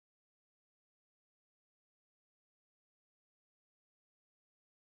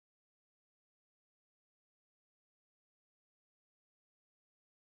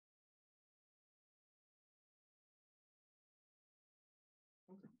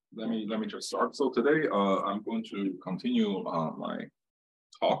let me just start. So today, I'm going to continue my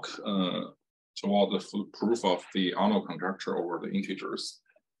talk toward the proof of the Arnold conjecture over the integers.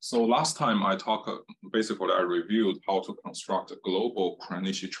 So last time I talked, basically I reviewed how to construct global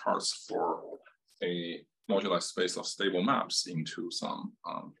Kranich charts for a moduli space of stable maps into some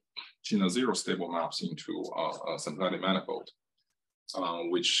Gina zero stable maps into a symplectic manifold,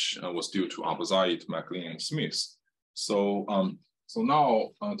 which was due to Abouzaid-McLean-Smith. So now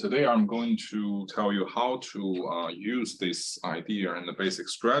today I'm going to tell you how to use this idea and the basic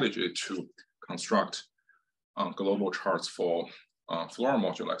strategy to construct global charts for Floer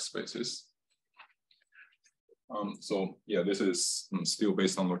moduli spaces. So yeah, this is still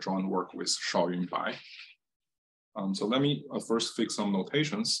based on the joint work with Shaoyun Bai. So let me first fix some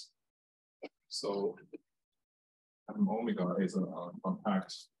notations. So M omega is a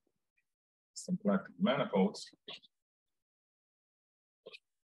compact symplectic manifold,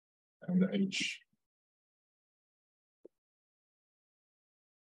 and the H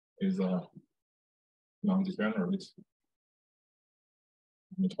is a non-degenerate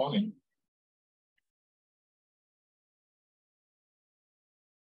Hamiltonian.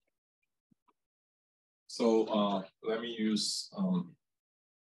 So let me use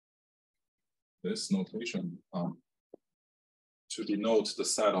this notation to denote the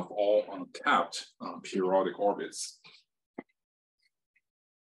set of all capped periodic orbits.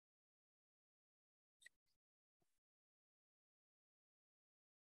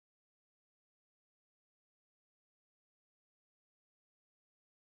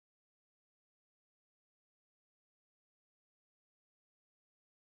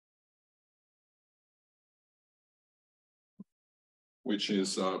 Which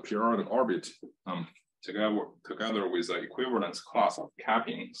is a periodic orbit together with the equivalence class of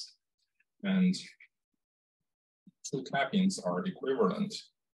cappings. And two cappings are equivalent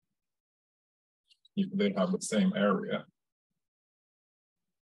if they have the same area.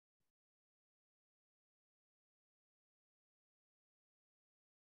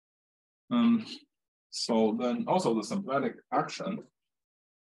 So then also the symplectic action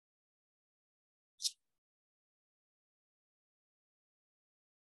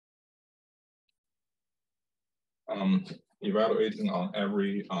evaluating on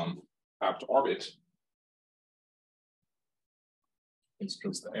every capped orbit. It's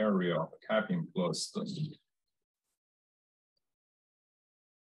just the area of the capping plus the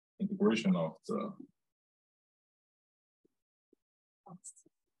integration of the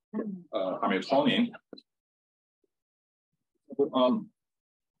Hamiltonian.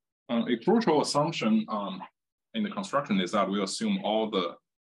 A crucial assumption in the construction is that we assume all the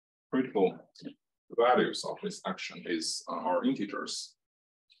critical values of this action are integers.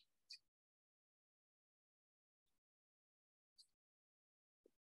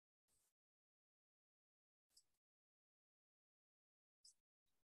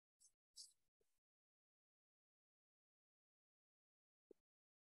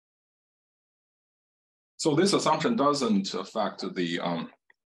 So this assumption doesn't affect the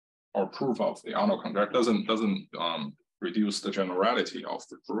or proof of the Arnold conjecture, doesn't reduce the generality of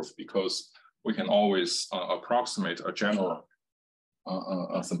the proof, because we can always approximate a general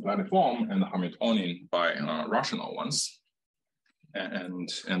symplectic form and the Hamiltonian by rational ones. And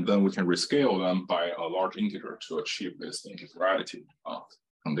then we can rescale them by a large integer to achieve this integrality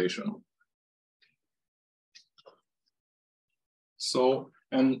condition. So,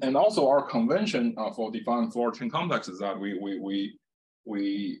 and also our convention for defining Floer chain complex is that we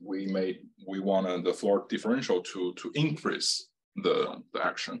want the Floer differential to increase the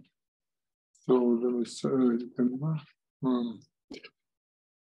action. So let me say,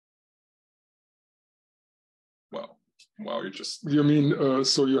 well, you mean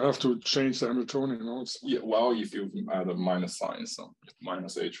so you have to change the Hamiltonian also? Yeah. Well, if you add a minus sign, so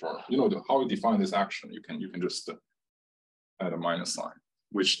minus h, or how you define this action, you can just add a minus sign,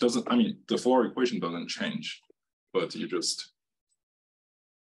 which doesn't. I mean, the Floer equation doesn't change, but you just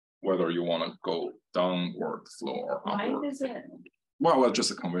whether you want to go downward flow or upward. Why is it? Well, just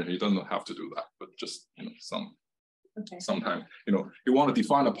a convention. You don't have to do that, but just sometimes you want to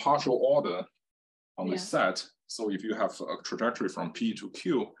define a partial order on this set. So if you have a trajectory from P to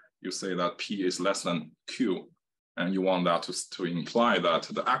Q, you say that P is less than Q, and you want that to imply that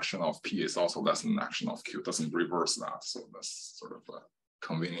the action of P is also less than the action of Q. It doesn't reverse that. So that's sort of a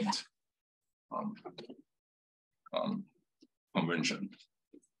convenient convention.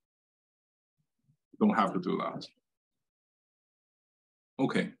 You don't have to do that.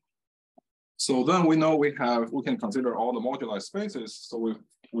 Okay. So then we know we can consider all the moduli spaces. So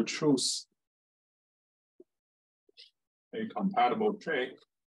we choose a compatible J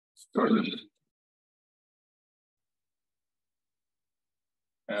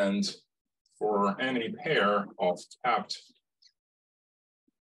And for any pair of tapped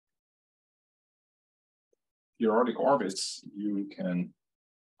periodic orbits, you can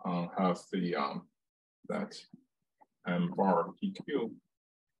have the that m bar pq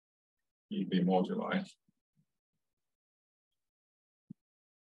be the moduli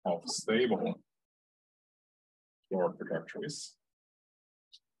of stable Floer trajectories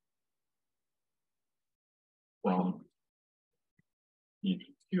from E to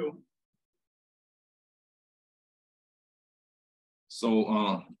Q.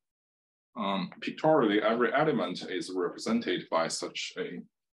 So pictorially, every element is represented by such a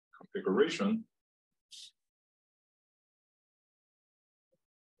configuration.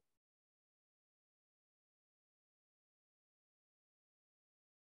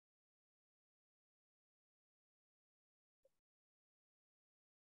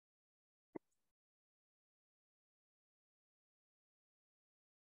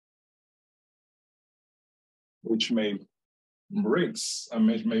 Which may break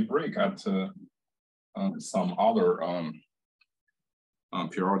at some other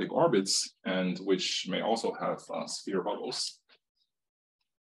periodic orbits, and which may also have sphere bubbles.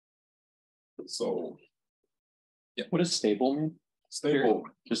 So, yeah. What does stable mean? Stable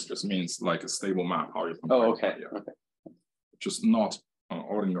just means like a stable map. How you oh, okay. Yeah. Okay. Just not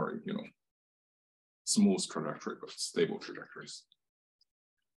ordinary, smooth trajectory, but stable trajectories.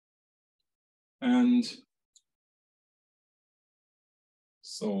 And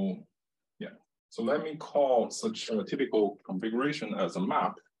so, yeah. So let me call such a typical configuration as a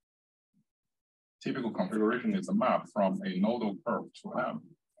map. Typical configuration is a map from a nodal curve to M.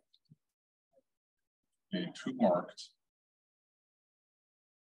 A two-marked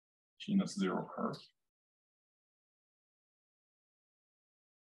genus zero curve,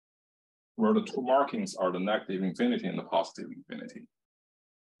 where the two markings are the negative infinity and the positive infinity.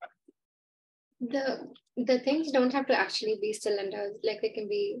 The things don't have to actually be cylinders, like they can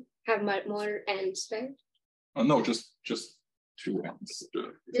have more ends, right? No, just two ends.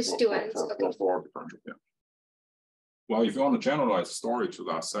 Just two ends. Okay. For differential, yeah. Well, if you want to generalize the story to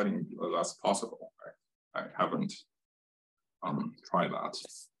that setting, that's possible. I haven't tried that.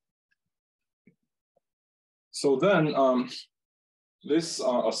 So then, this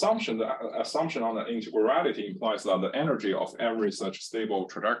assumption on the integrality implies that the energy of every such stable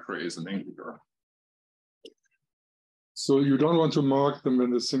trajectory is an integer. So you don't want to mark them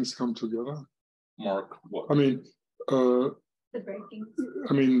when the things come together? Mark what? I mean, the breaking.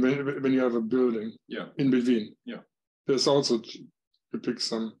 I mean, when you have a building, yeah, in between, yeah, there's also you pick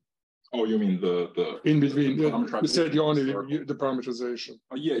some. Oh, you mean the in between? The you said you only the parameterization.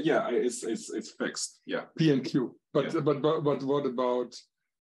 Oh, yeah, it's fixed. Yeah, P and Q. But yeah. but what about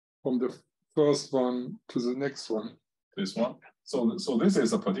from the first one to the next one? This one. So this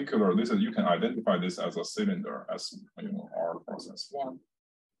is a particular. You can identify this as a cylinder, as R process one,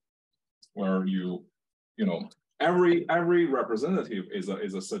 where every representative is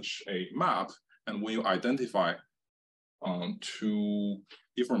a such a map, and when you identify two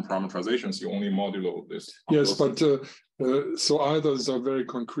different parameterizations, you only modulo this. Yes, but so either is a very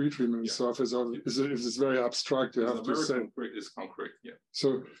concrete Riemann surface, or if it's very abstract, you have to say concrete is concrete. Yeah.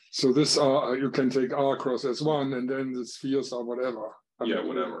 So this you can take R cross S1, and then the spheres are whatever.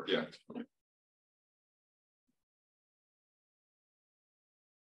 Whatever. Yeah.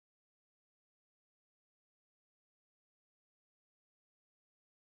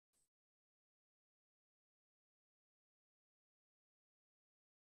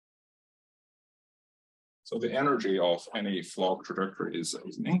 So the energy of any Floer trajectory is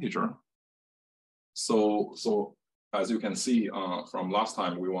an integer. So as you can see from last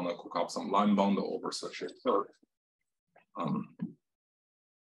time, we want to cook up some line bundle over such a curve.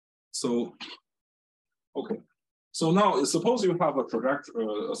 Okay. So now suppose you have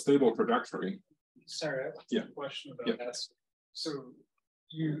a stable trajectory. Sorry, I have a question about that. So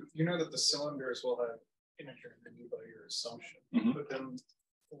you know that the cylinders will have integer energy by your assumption, but then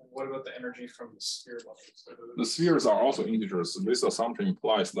what about the energy from the sphere levels? The spheres are also integers. So this assumption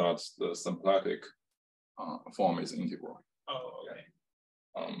implies that the symplectic form is integral. Oh, okay.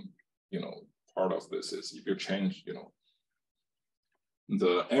 Part of this is if you change,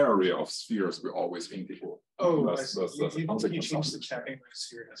 the area of spheres will always be integral. Oh, that's the consequence. You change the tapping by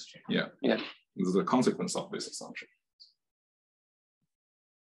sphere has changed. Yeah. This is the consequence of this assumption.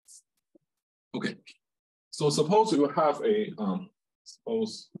 Okay. So suppose you have a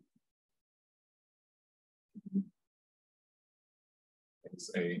suppose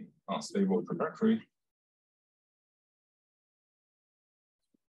it's a stable trajectory.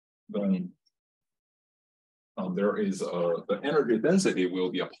 then there is the energy density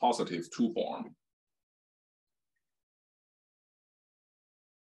will be a positive 2 form.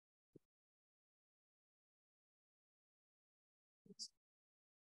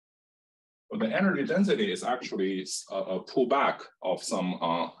 But the energy density is actually a pullback of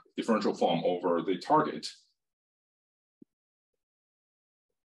some differential form over the target.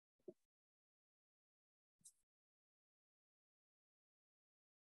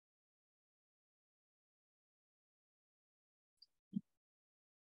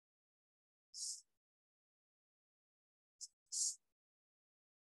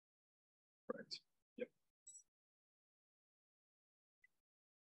 Right. Yep.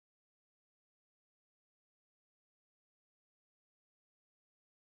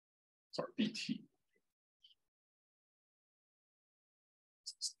 Sorry, BT.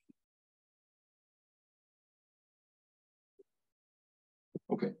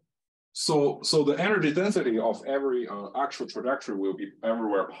 Okay. So the energy density of every actual trajectory will be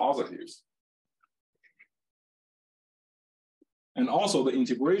everywhere positive. And also the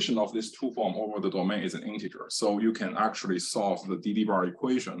integration of this 2 form over the domain is an integer. So you can actually solve the DD bar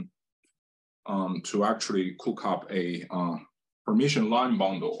equation to actually cook up a Hermitian line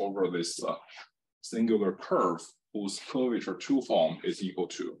bundle over this singular curve whose curvature 2 form is equal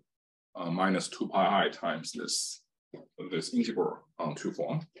to minus 2 pi I times this integral 2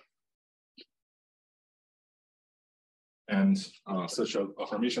 form. And such a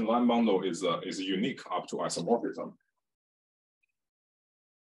Hermitian line bundle is unique up to isomorphism.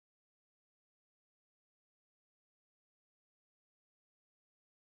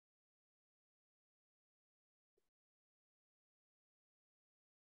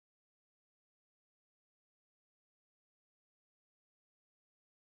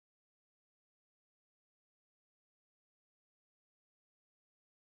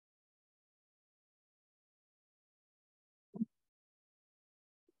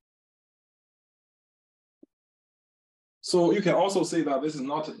 So you can also say that this is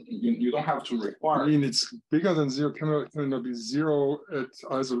not, you don't have to require. I mean, it's bigger than 0. Can there be 0 at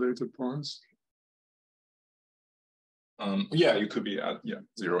isolated points? Yeah, you could be at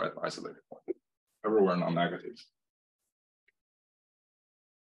 0 at isolated point. Everywhere non-negative.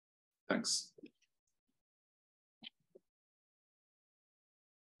 Thanks.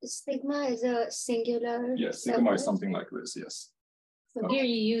 Sigma is a singular. Yes, sigma is something like this, yes. So here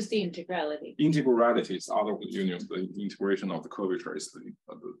you use the integrality. Integrality is other union. The integration of the curvature is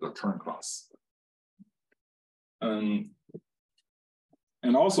the term class. And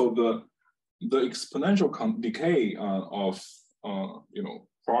also the exponential decay of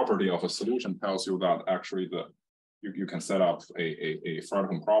property of a solution tells you that actually you can set up a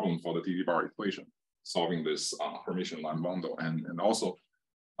Fredholm problem for the DD bar equation, solving this Hermitian line bundle. And also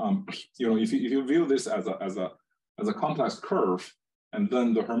if you view this as a complex curve, and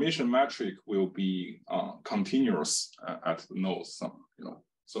then the Hermitian metric will be continuous at the nodes.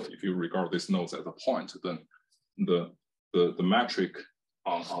 So if you regard these nodes as a point, then the metric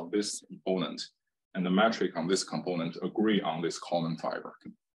on this component and the metric on this component agree on this common fiber.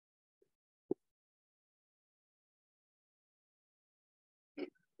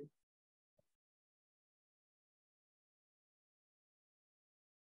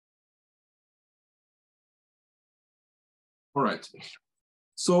 All right.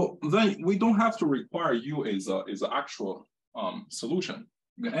 So then we don't have to require U is an actual solution.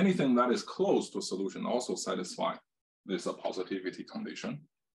 Anything that is close to a solution also satisfy this positivity condition.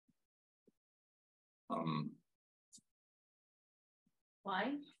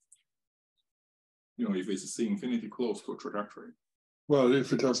 Why? If it's C infinity close to a trajectory. Well,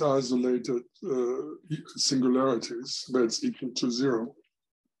 if it has isolated singularities, that's equal to 0.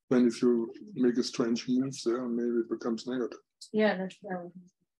 Then if you make a strange move there, maybe it becomes negative. Yeah, that's right.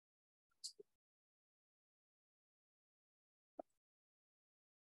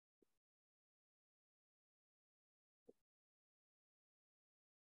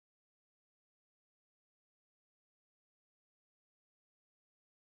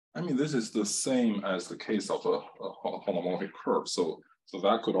 I mean, this is the same as the case of a holomorphic curve. So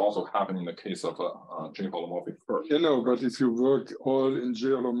that could also happen in the case of a J holomorphic curve. But if you work all in J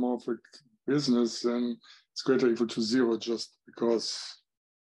holomorphic business, then it's greater or equal to 0 just because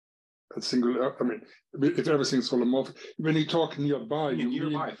a single, I mean, if everything's holomorphic, when you talk nearby, you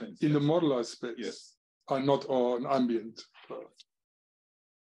mean things, in the moduli space, yes, are not on ambient.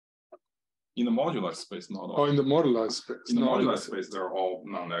 In the modular space, not all. Oh, in the modular space. In the modular space, they're all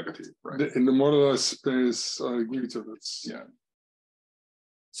non-negative, right? In the modular space, I agree to that. Yeah.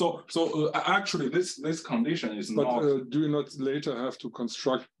 Actually, this condition is not. But do you not later have to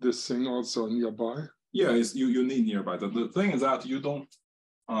construct this thing also nearby? Yeah, you need nearby. The thing is that you don't.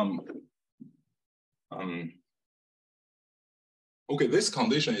 Okay, this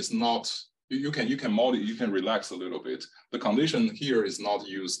condition is not. You can relax a little bit. The condition here is not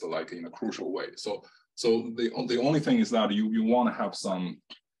used like in a crucial way. So the only thing is that you want to have some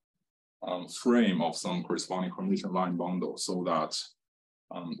frame of some corresponding condition line bundle so that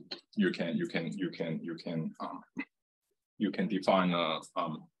you can define a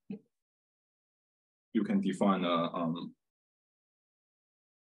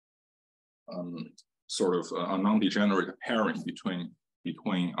sort of a non-degenerate pairing between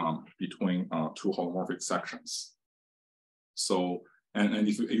two holomorphic sections. So and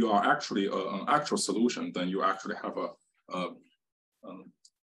if you are actually an actual solution, then you actually have a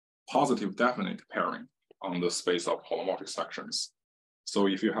positive definite pairing on the space of holomorphic sections. So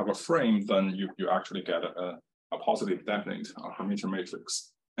if you have a frame, then you actually get a positive definite Hermitian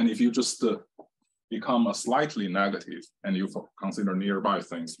matrix. And if you just become a slightly negative and you consider nearby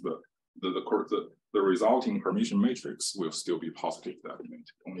things, the resulting Hermitian matrix will still be positive definite.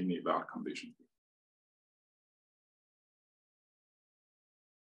 Only need that condition.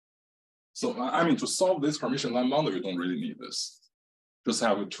 So I mean, to solve this Hermitian line bundle, you don't really need this. Just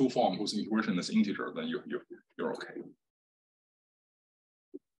have a two form whose integration is integer, then you're okay.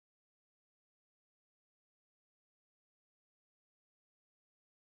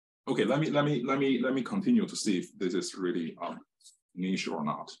 Okay, let me continue to see if this is really an issue or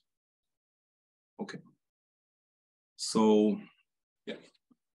not. Okay. So yeah.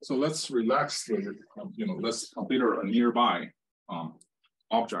 So let's relax. Let's consider a nearby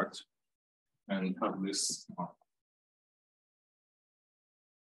object and have this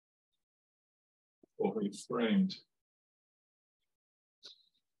fully framed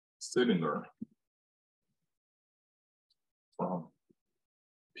cylinder from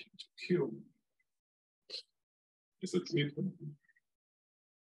P to Q is a treatment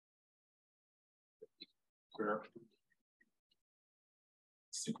where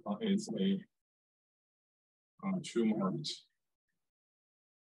sigma is a two-marked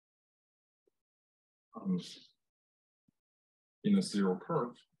in a zero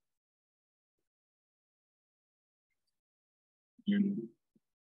curve. U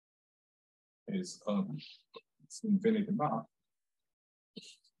is it's infinite map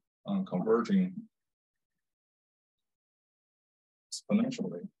converging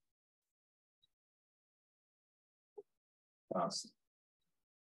exponentially as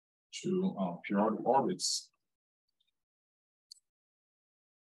to periodic orbits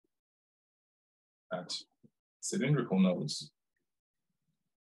at cylindrical nodes.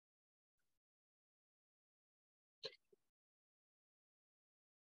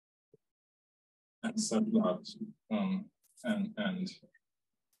 And such that and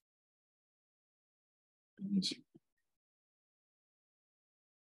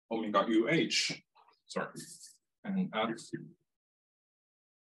omega UH, sorry, and F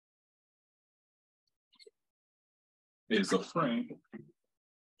is a frame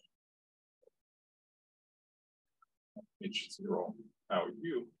H0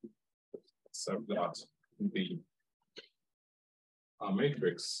 LU, so that the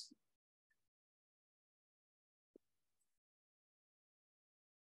matrix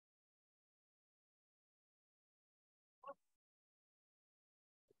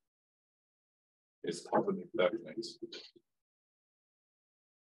is positive definite.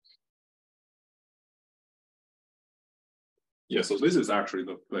 Yeah, so this is actually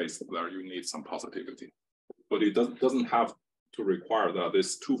the place where you need some positivity, but it doesn't have to require that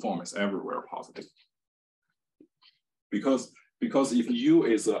this two form is everywhere positive. Because if U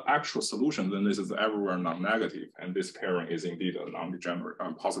is an actual solution, then this is everywhere non-negative, and this pairing is indeed a non-degenerate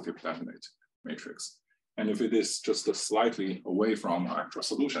positive definite matrix. And if it is just slightly away from an actual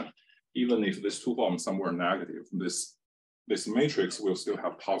solution, even if this two form is somewhere negative, this matrix will still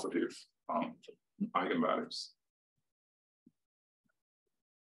have positive eigenvalues.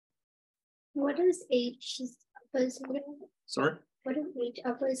 What is H upper zero? Sorry? What is H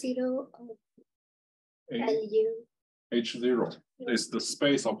upper zero of LU? H0 is the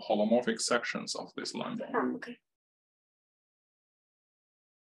space of holomorphic sections of this line bond. Okay.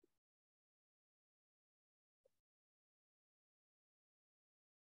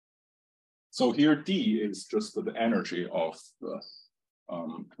 So here D is just the energy of the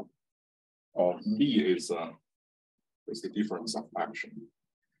D is the difference of action.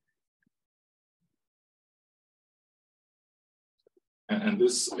 And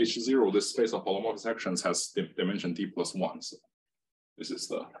this H0, this space of holomorphic sections has dimension D+1. So This is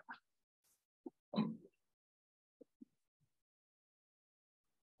the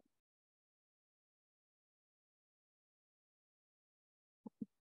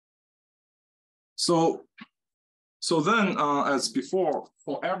So then, as before,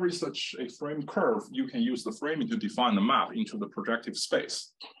 for every such a frame curve, you can use the framing to define the map into the projective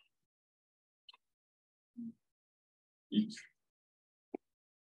space.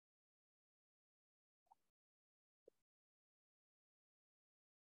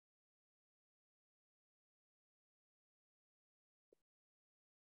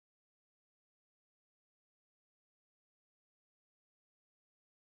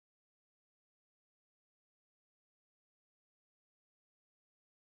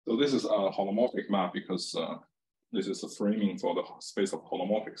 So this is a holomorphic map because this is the framing for the space of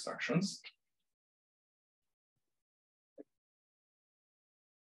holomorphic sections.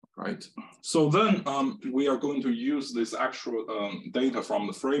 Right. So then we are going to use this actual data from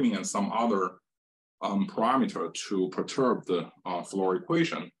the framing and some other parameter to perturb the Floer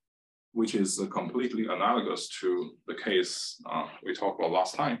equation, which is completely analogous to the case we talked about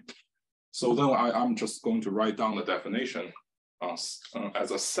last time. So then I'm just going to write down the definition as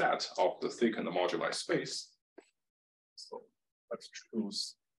a set of the thickened moduli space. So let's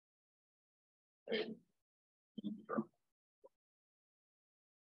choose a integer.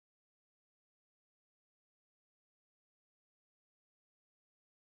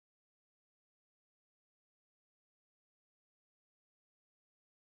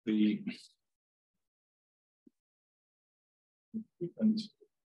 The thickened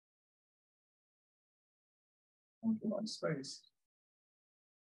moduli space.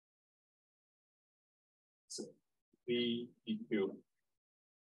 So B equal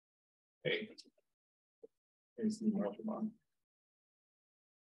A is the moduli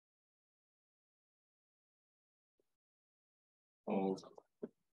of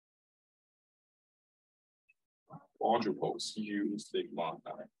quadruples U sigma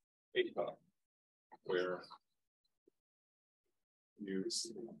eta, where U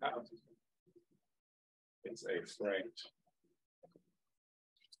sigma is a framed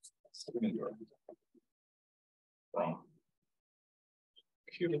cylinder from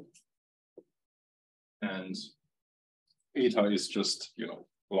Q, and eta is just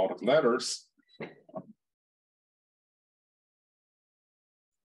a lot of letters.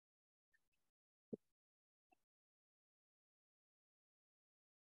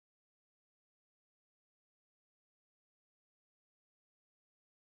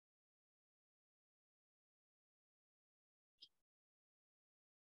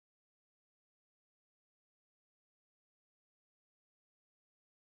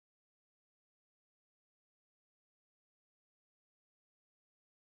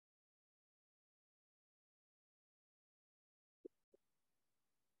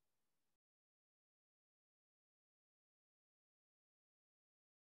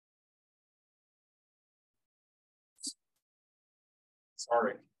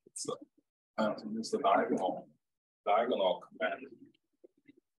 Sorry, it's use the diagonal command.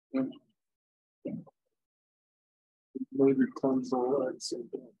 Maybe console X.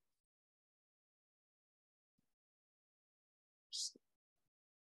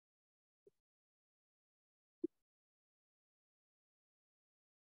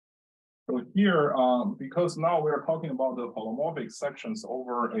 So here, because now we're talking about the holomorphic sections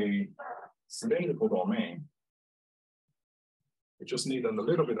over a cylindrical domain, we just need a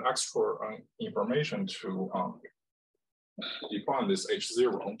little bit extra information to define this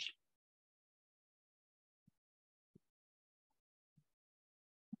H0.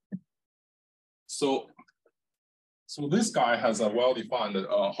 So this guy has a well-defined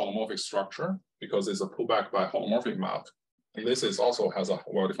holomorphic structure because it's a pullback by holomorphic map. And this is also has a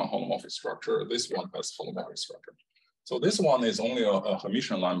well-defined holomorphic structure. This one has holomorphic structure. So this one is only a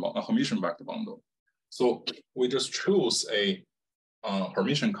Hermitian vector bundle. So we just choose a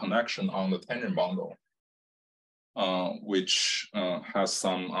Hermitian connection on the tangent bundle, which has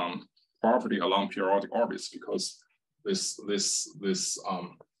some property along periodic orbits because this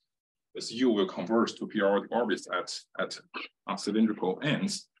U will converge to periodic orbits at cylindrical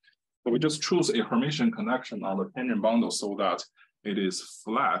ends. So we just choose a Hermitian connection on the tangent bundle so that it is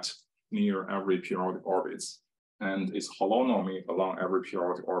flat near every periodic orbits, and its holonomy along every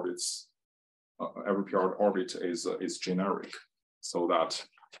periodic orbits. Every periodic orbit is generic, so that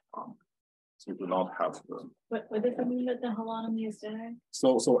so we do not have the. What does it mean that the holonomy is generic?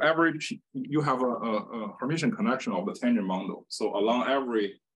 So you have a Hermitian connection of the tangent bundle. So along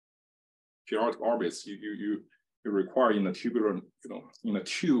every periodic orbits, you require in the tubular, in a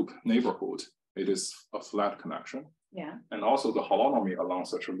tube neighborhood, it is a flat connection. Yeah. And also the holonomy along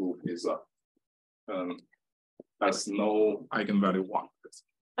such a loop is has no eigenvalue 1.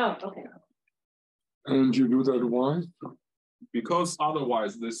 Oh, okay. And you do that why? Because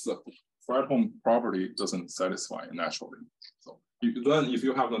otherwise this Fredholm property doesn't satisfy naturally. So if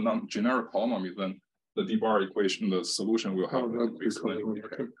you have the non-generic holonomy, then the d-bar equation, the solution will have that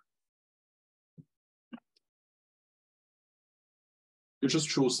okay. You just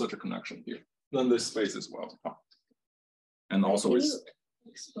choose such a connection here. Then this space is well defined. And also Can it's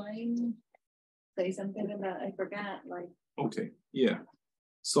you explain, say something about, I forgot, like. okay, yeah.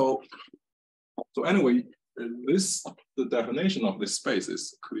 So anyway, the definition of this space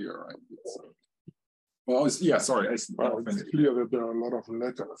is clear, right? Well, sorry, it's clear that there are a lot of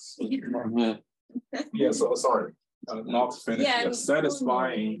letters. Yeah, so sorry, not finished yet.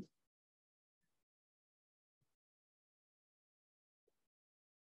 Satisfying.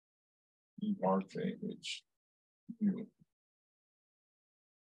 RJH.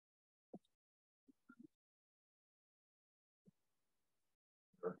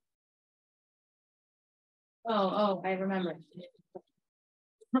 Oh, I remember.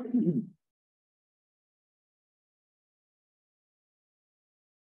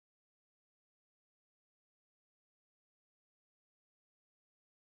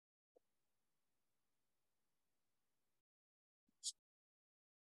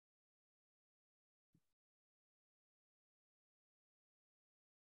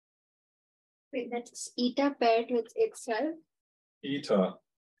 Wait, that's eta paired with itself. Eta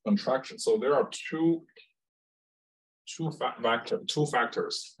contraction. So there are two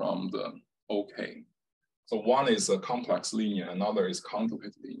factors from the OK. So one is a complex linear, another is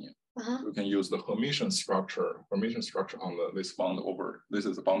conjugate linear. You can use the Hermitian structure on this bound over. This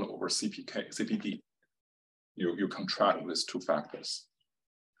is a bound over CPD. You contract these two factors,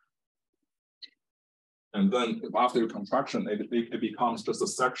 and then after contraction, it becomes just a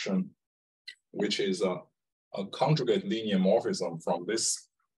section, which is a conjugate linear morphism from this.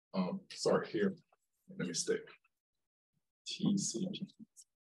 Sorry, here, let me mistake. TCP.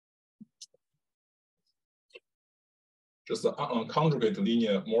 Just a conjugate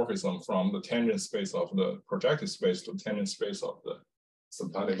linear morphism from the tangent space of the projective space to tangent space of the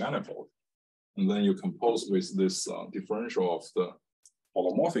symplectic manifold. And then you compose with this differential of the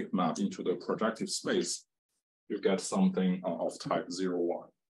holomorphic map into the projective space, you get something of type 0, 1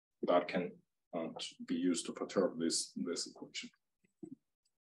 that can be used to perturb this equation.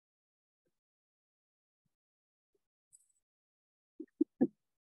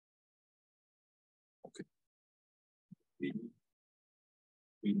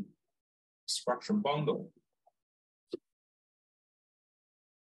 The structure bundle.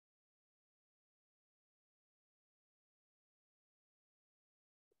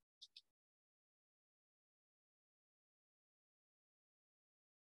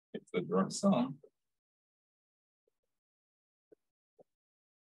 It's the direct sum.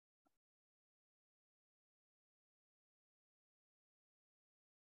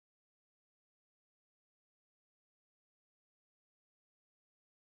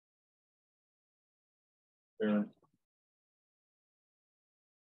 There.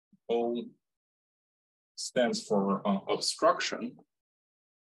 O stands for obstruction,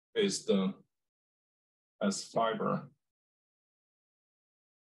 is the S fiber.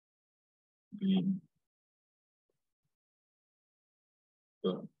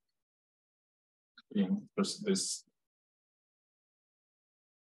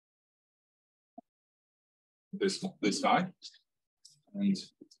 This guy, and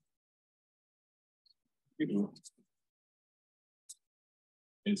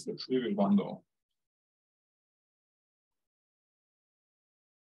is the trivial bundle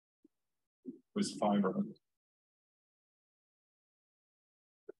with fiber.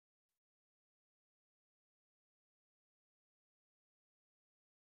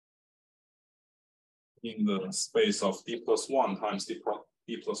 In the space of d+1 times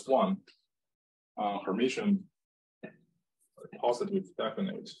d+1, Hermitian positive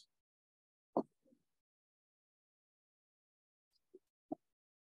definite.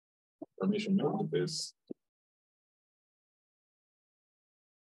 Hermitian mode is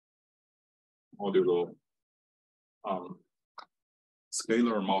modulo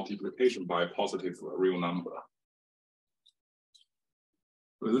scalar multiplication by a positive real number.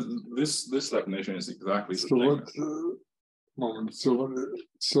 This definition is exactly the same. Moment.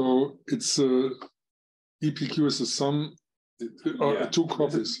 So it's EPQ is a sum, two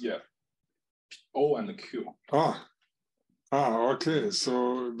copies. Yeah. O and Q. Okay.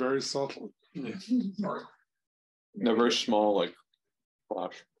 So very subtle. Yeah. Sorry. They're very small, like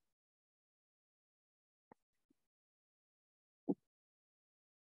flash.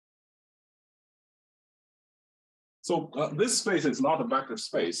 So this space is not a vector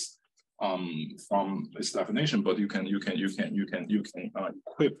space from its definition, but you can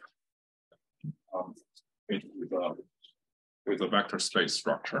equip it with a vector space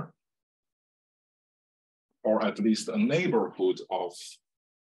structure, or at least a neighborhood of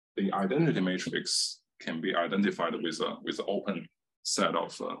the identity matrix can be identified with an open set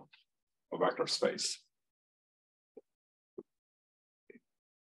of a vector space.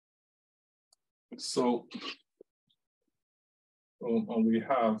 So we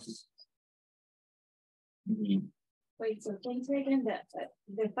have the Wait, so can you say again that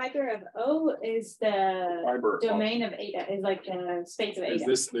the fiber of O is the domain of eta, is like the space of eta.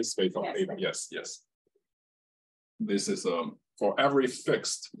 This space of eta, yes. This is for every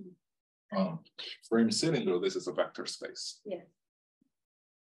fixed frame cylinder, this is a vector space. Yeah.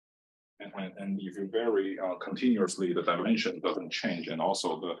 And if you vary continuously, the dimension doesn't change, and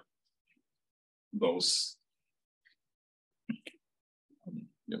also those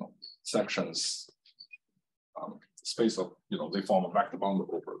sections space of they form a vector boundary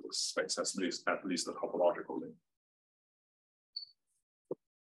over this space, at least the topological link.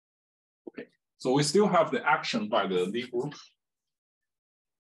 Okay, so we still have the action by the Lie group.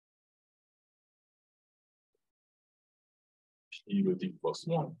 E with D plus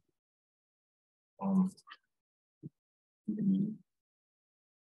 1. And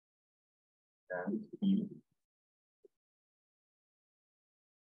E.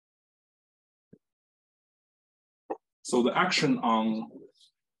 So the action on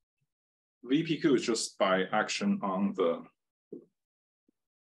VPQ is just by action on the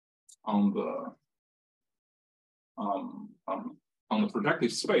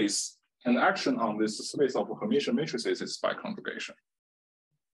projective space, and action on this space of Hermitian matrices is by conjugation.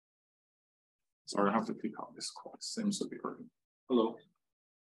 Sorry, I have to click on this call. It seems to be hurting. Hello.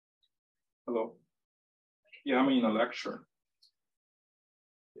 Hello. Yeah, I'm in a lecture.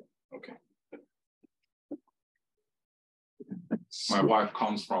 Okay. My wife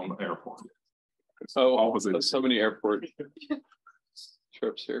comes from the airport. Oh, opposite. So many airport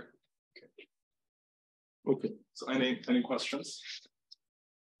trips here. Okay. So any questions?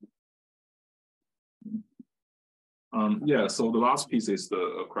 Yeah. So the last piece is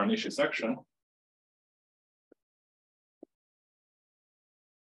the Kranich section.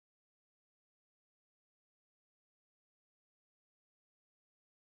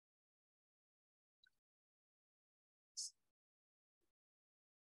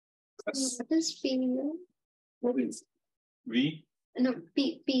 What is PU? What is V? No,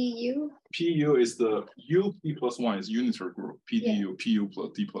 PU. PU is the U P plus 1 is unitary group. PDU, PU plus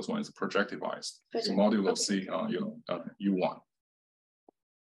D plus 1 is projectivized. So modulo C, U1.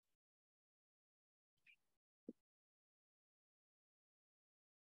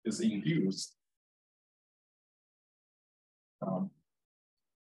 Is induced.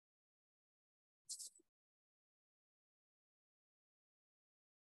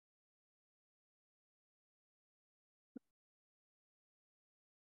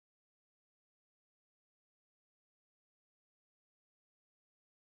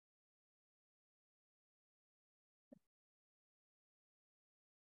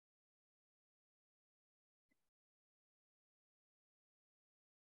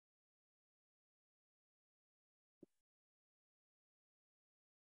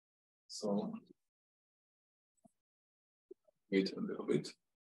 So wait a little bit.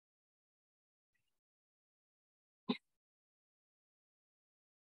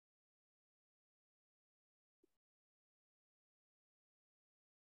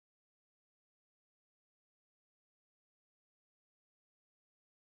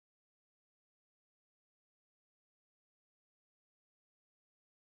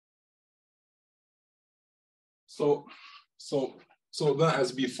 So then,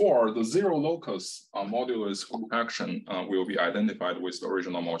 as before, the zero locus modulus group action will be identified with the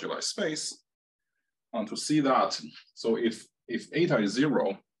original moduli space. To see that, so if eta is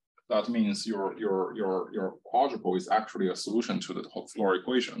 0, that means your quadruple is actually a solution to the Floer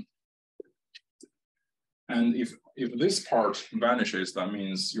equation. And if this part vanishes, that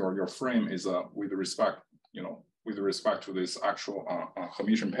means your frame is with respect to this actual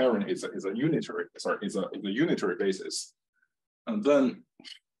Hermitian pairing is a unitary basis. And then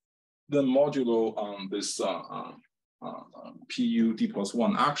modulo this PU D plus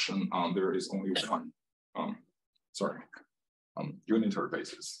 1 action, there is only one unitary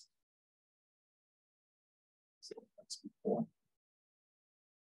basis. So that's before.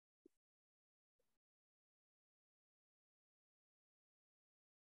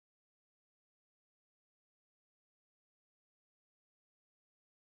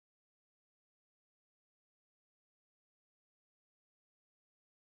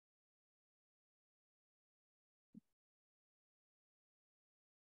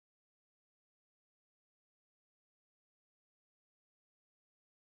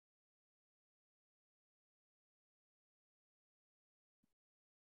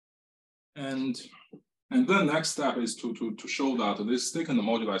 And then next step is to show that this thickened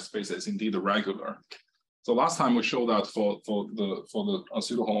moduli space is indeed regular. So last time we showed that for the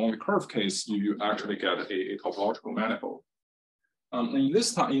pseudo-holomorphic curve case, you actually get a topological manifold. In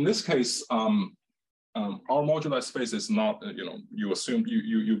this case, our moduli space is not, you assume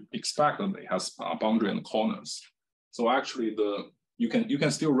you expect that it has a boundary and corners. So actually, you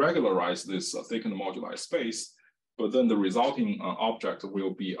can still regularize this thickened moduli space, but then the resulting object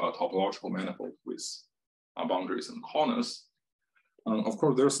will be a topological manifold with boundaries and corners. Of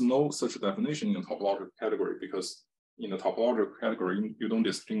course, there's no such definition in the topological category because in the topological category, you don't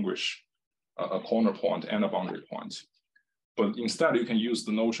distinguish a corner point and a boundary point. But instead, you can use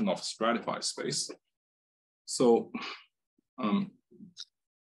the notion of stratified space. So,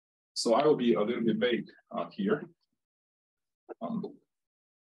 so I will be a little bit vague here.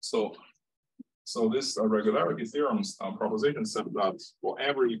 So this regularity theorem's proposition said that for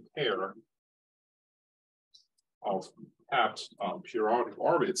every pair of capped periodic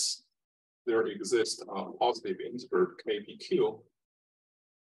orbits, there exists a positive integer kpq,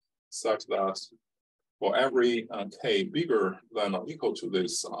 such that for every k bigger than or equal to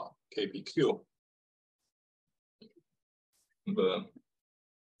this kpq, the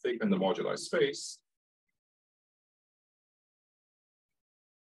thickened moduli space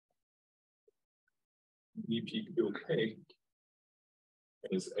dpqk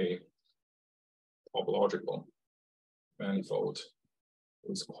is a topological manifold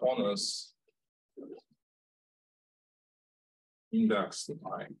with corners indexed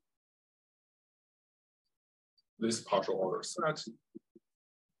by this partial order set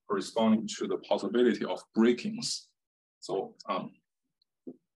corresponding to the possibility of breakings. So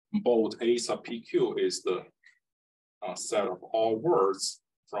bold A sub PQ is the set of all words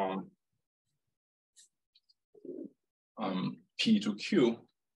from P to Q,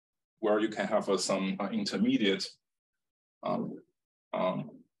 where you can have some intermediate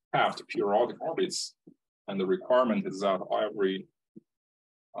halved periodic orbits. And the requirement is that every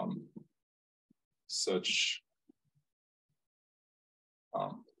such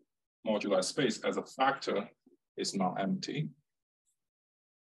moduli space as a factor is not empty.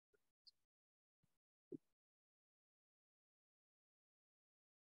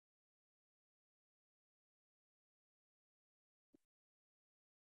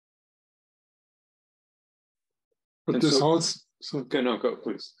 But and this whole okay, no, go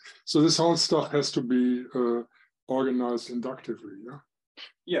please. So this whole stuff has to be organized inductively, yeah.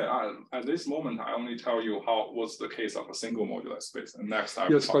 Yeah, at this moment, I only tell you what's the case of a single moduli space, and next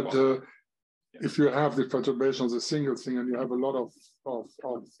time. Yes, but if you have the perturbation of the single thing and you have a lot of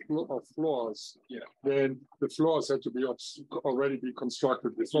floors, yeah, then the floors have to be already be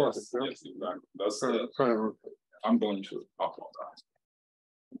constructed before. Yes, yeah? Yes, exactly. That's I'm going to talk about that.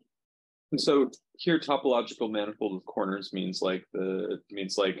 And so here, topological manifold with corners means like a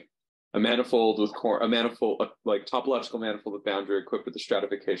manifold with like topological manifold with boundary equipped with the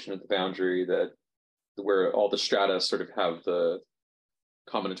stratification of the boundary where all the strata sort of have the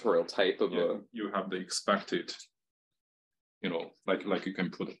combinatorial type of you have the expected, like you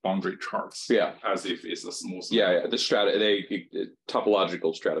can put boundary charts, yeah, as if it's a smooth. Yeah, the strata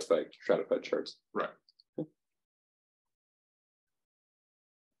topological stratified charts, right.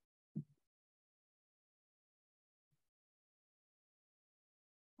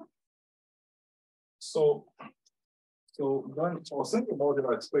 So then for single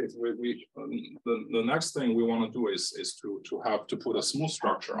moduli space, the next thing we want to do is to put a smooth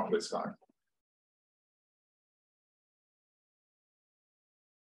structure on this guy.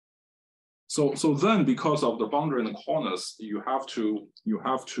 So then, because of the boundary and the corners, you have to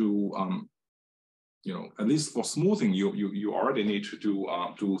at least for smoothing, you already need to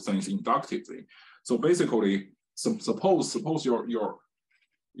do things inductively. So basically, suppose your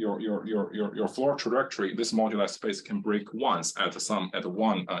Floer trajectory, this moduli space can break once at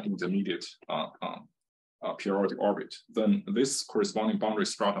one intermediate periodic orbit. Then this corresponding boundary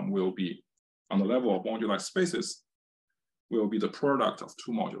stratum will be on the level of moduli spaces, will be the product of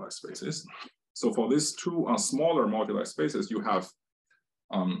two moduli spaces. So for these two smaller moduli spaces, you have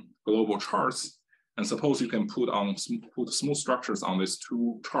global charts. And suppose you can put smooth structures on these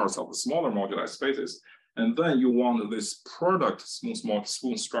two charts of the smaller moduli spaces. And then you want this product smooth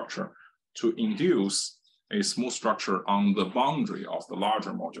structure to induce a smooth structure on the boundary of the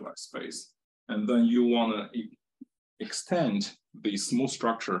larger moduli space. And then you want to extend the smooth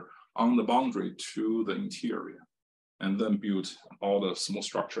structure on the boundary to the interior, and then build all the smooth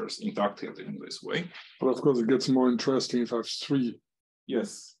structures inductively in this way. But of course, it gets more interesting if I have three.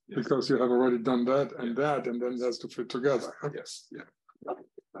 Yes. Because you have already done that and that, and then it has to fit together. Yes. Yeah.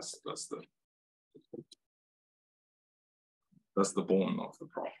 That's the bone of the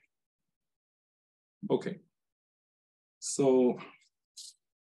problem. Okay. So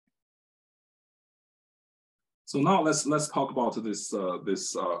now let's talk about this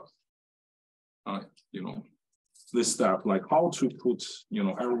this step, like how to put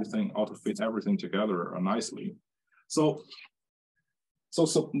everything, how to fit everything together nicely. So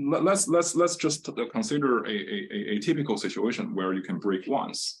let's just consider a typical situation where you can break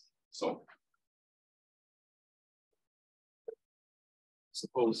once. So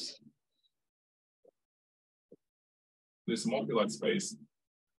suppose this moduli space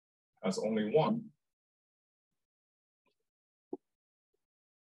has only one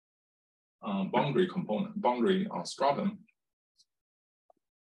boundary component, boundary stratum.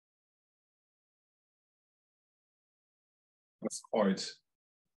 Let's call it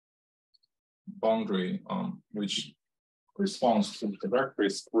boundary, which corresponds to the vector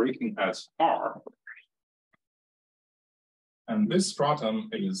space breaking at R. And this stratum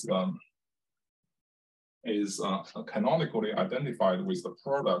is canonically identified with the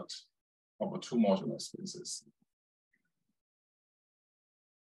product of the two modular spaces.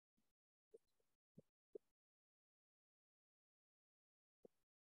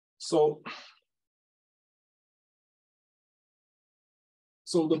 So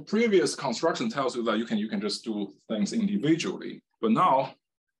the previous construction tells you that you can just do things individually, but now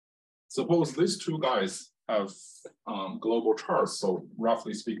suppose these two guys have global charts. So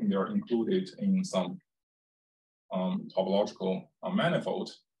roughly speaking, they are included in some topological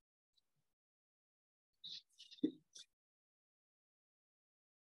manifold.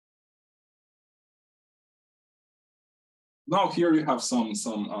 Now here you have some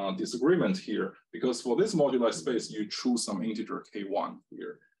disagreement here, because for this moduli space, you choose some integer k1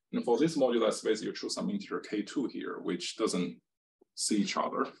 here. And for this moduli space, you choose some integer k2 here, which doesn't see each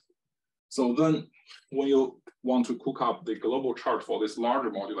other. So then when you want to cook up the global chart for this larger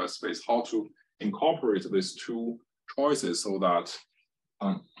moduli space, how to incorporate these two choices so that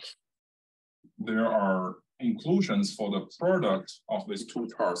there are inclusions for the product of these two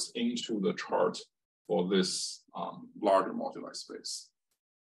charts into the chart for this larger moduli space,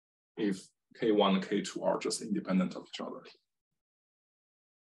 if K1 and K2 are just independent of each other.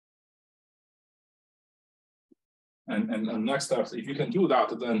 And next step, if you can do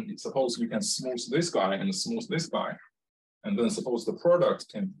that, then suppose you can smooth this guy and smooth this guy, and then suppose the product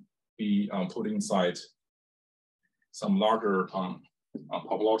can be put inside some larger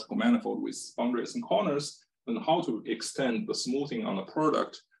topological manifold with boundaries and corners, then how to extend the smoothing on the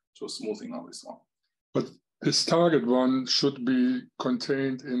product to smoothing on this one. But this target one should be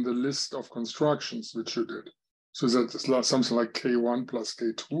contained in the list of constructions which you did. So is that something like K1 plus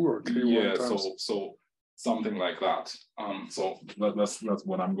K2 or K1 yeah, times? so something like that. So that's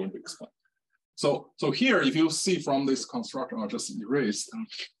what I'm going to explain. So here, if you see from this construction, I'll just erase.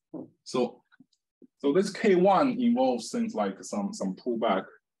 So this K1 involves things like some pullback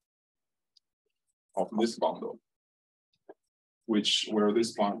of this bundle, where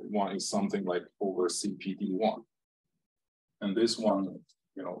this one is something like over CPD1. And this one,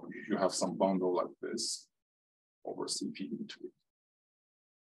 you have some bundle like this over CPD2.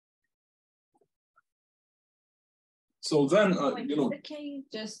 So then, the K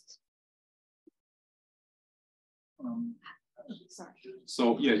just. Sorry.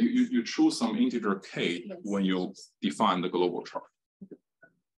 So yeah, you choose some integer K when you define the global chart.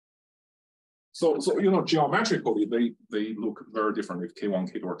 So geometrically, they look very different if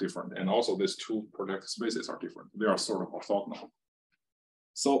K1, K2 are different. And also these two projected spaces are different. They are sort of orthogonal.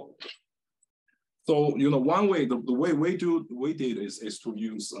 So one way, the way we did is to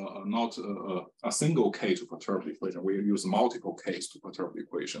use not a single K to perturb the equation. We use multiple Ks to perturb the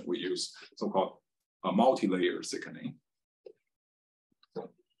equation. We use so-called multi-layer thickening. So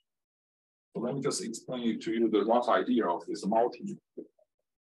let me just explain to you the rough idea of this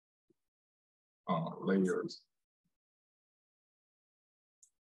layers.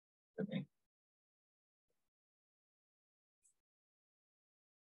 Okay.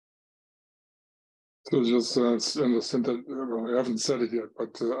 So just understand that, I haven't said it yet,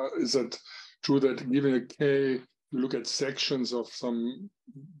 but is that true that given a K, you look at sections of some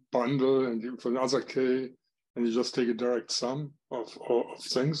bundle and for another K, and you just take a direct sum of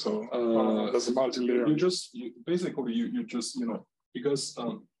things? So that's a multi-layer. You just because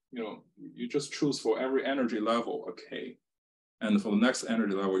you just choose for every energy level a K, and for the next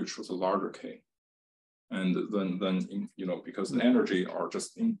energy level you choose a larger K, and then because the energy are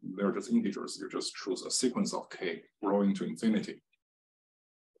they're just integers, you just choose a sequence of K growing to infinity.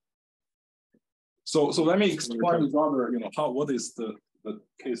 So let me explain rather what is the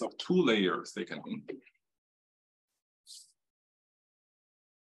case of two-layer thickening.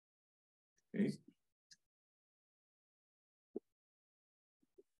 Okay.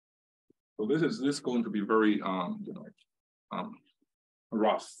 So this is going to be very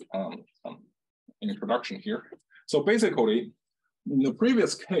rough introduction here. So basically, in the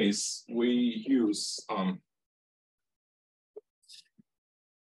previous case, we use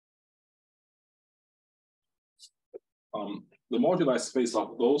the moduli space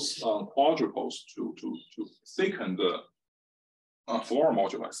of those quadruples to thicken the Floer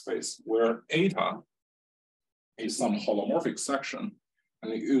moduli space, where eta is some holomorphic section,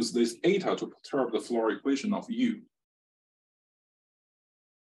 and you use this eta to perturb the Floer equation of U.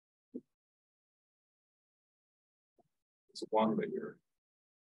 It's one layer.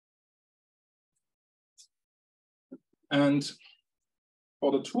 And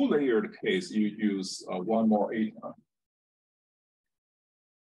for the two-layered case, you use one more eta.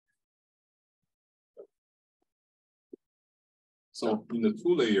 So in the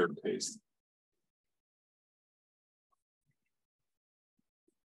two-layered case,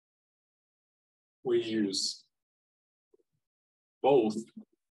 we use both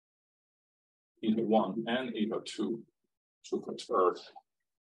eta 1 and eta 2 to perturb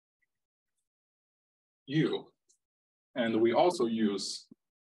U. And we also use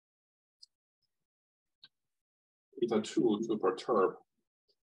eta 2 to perturb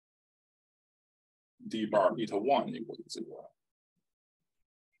d bar eta 1 equal to 0.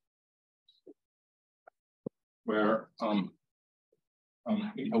 Where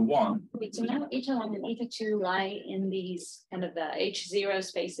eta 1. Wait, so now eta 1 and eta 2 lie in these kind of the H0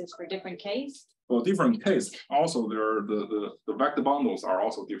 spaces for different case? For different case, also the vector bundles are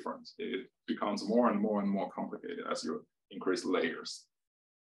also different. It becomes more and more complicated as you increase layers.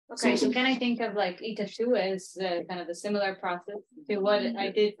 Okay, so can I think of like eta 2 as kind of a similar process to what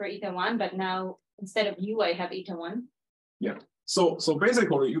I did for eta 1, but now instead of U, I have eta 1? Yeah. So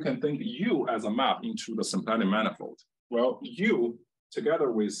basically, you can think U as a map into the symplectic manifold. Well, U together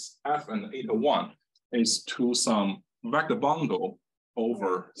with F and eta 1 is to some vector bundle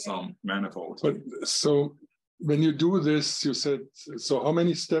over some manifold. But so when you do this, you said, so how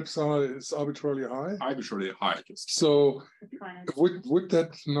many steps is arbitrarily high? Arbitrarily high. So would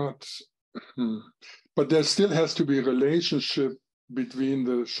that not, but there still has to be a relationship between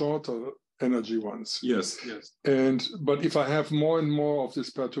the shorter energy ones. Yes. But if I have more and more of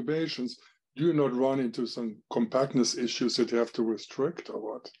these perturbations, do you not run into some compactness issues that you have to restrict or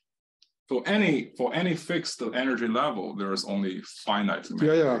what? For any fixed energy level, there is only finite.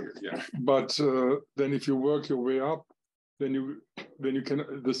 Yeah. But then if you work your way up, then you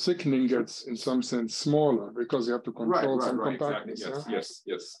can, the thickening gets in some sense smaller because you have to control some compactness. Exactly.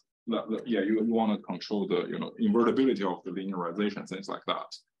 Yes. You want to control the invertibility of the linearization, things like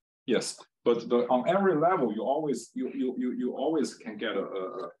that. Yes, but on every level, you always can get a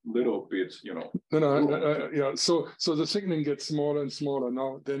little bit, Yeah. So the thickening gets smaller and smaller.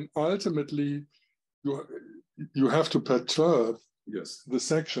 Now, then ultimately, you have to perturb the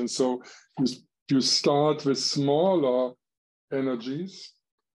section. So you start with smaller energies,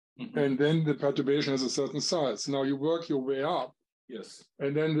 and then the perturbation has a certain size. Now you work your way up. Yes.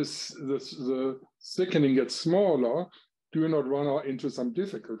 And then the thickening gets smaller. Do you not run into some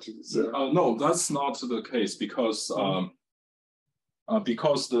difficulties? No, that's not the case because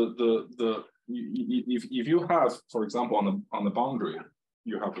if you have, for example, on the boundary,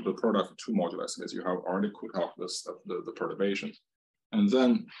 you have the product of two moduli space. You have already cooked up the perturbation, and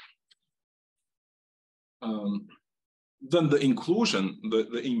then the inclusion,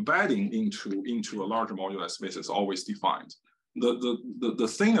 the embedding into a larger moduli space is always defined. The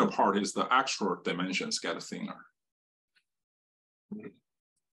thinner part is the actual dimensions get thinner.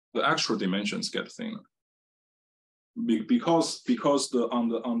 The actual dimensions get thinner because on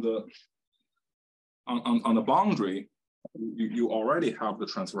the boundary you already have the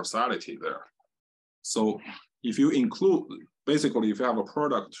transversality there. So if you include, basically, if you have a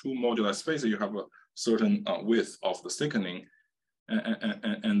product two moduli space, you have a certain width of the thickening,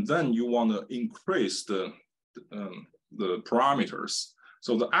 and then you want to increase the parameters.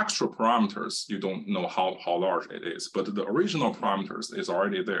 So the actual parameters, you don't know how large it is, but the original parameters is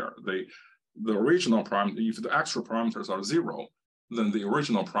already there. The original parameter, if the actual parameters are 0, then the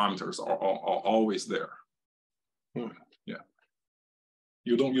original parameters are always there. Yeah.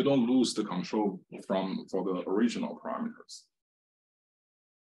 You don't lose the control for the original parameters.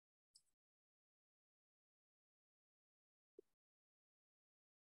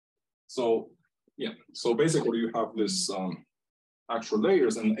 So yeah, so basically you have this actual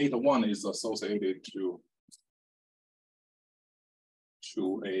layers, and eta 1 is associated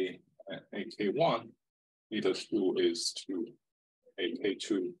to a K1, eta 2 is to a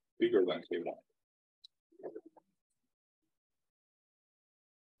K2 bigger than K1.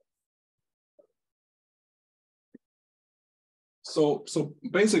 So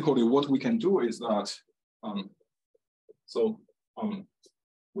basically what we can do is that,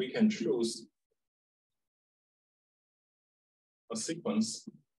 we can choose a sequence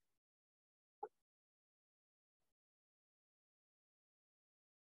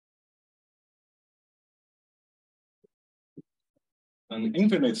an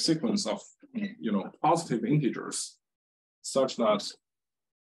infinite sequence of positive integers such that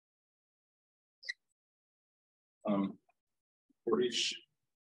for each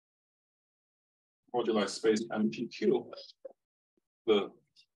moduli space MPQ,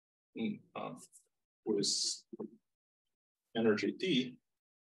 with energy D,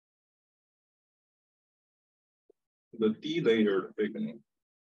 the D layered thickening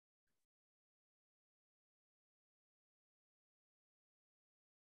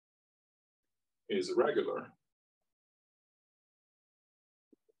is regular.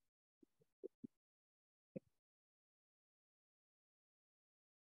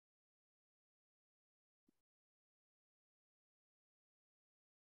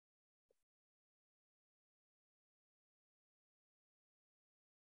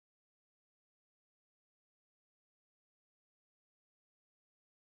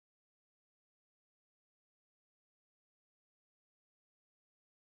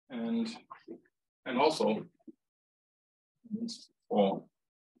 And also for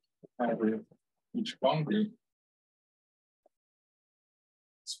each boundary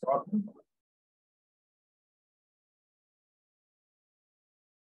stratum,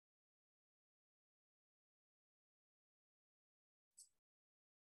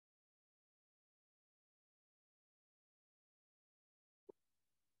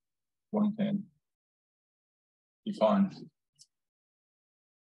 one can define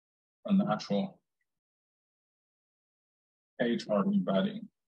a natural K-chart embedding.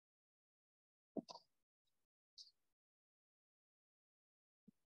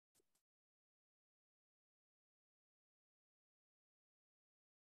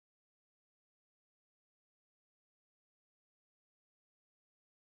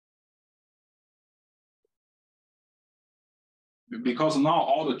 Because now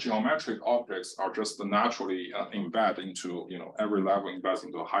all the geometric objects are just naturally embed into, every level embeds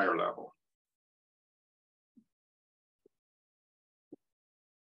into a higher level.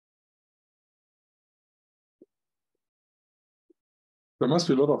 There must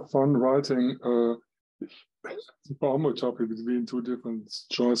be a lot of fun writing homotopy between two different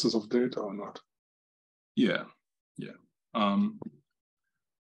choices of data or not. Yeah.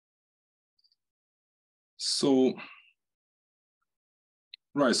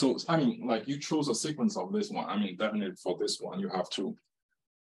 Right, so I mean, like you chose a sequence of this one. I mean, definitely for this one, you have to,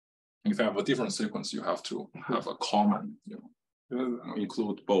 if you have a different sequence, you have to have a common,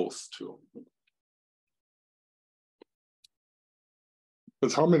 include both too.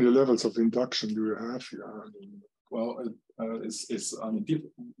 But how many levels of induction do you have here? Well, it's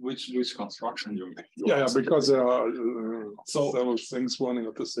which construction you make. Because there are several things running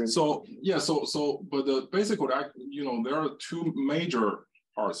at the same time. But basically, there are two major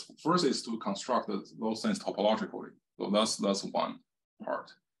parts. First is to construct those things topologically. So that's one part.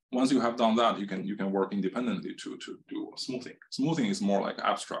 Once you have done that, you can work independently to do smoothing. Smoothing is more like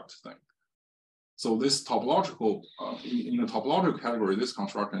abstract thing. So this topological, in the topological category, this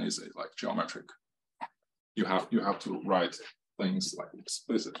construction is like geometric. You have to write things like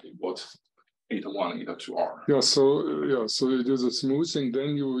explicitly what eta 1, eta 2 are. So you do the smoothing,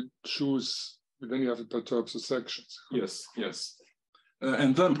 then you choose, then you have to perturb the sections. Yes.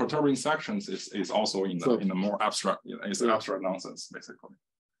 And then perturbing sections is also in the more abstract, it's abstract nonsense basically.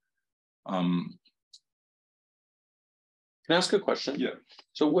 Can I ask a question? Yeah.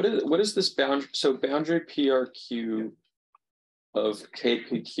 So what is this boundary? So boundary PRQ of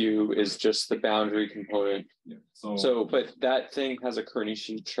KPQ is just the boundary component. Yeah. So but that thing has a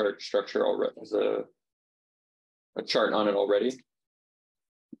Kernighan chart structure already, has a chart on it already.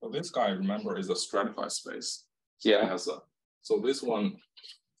 So this guy, remember, is a stratified space. Yeah. It has so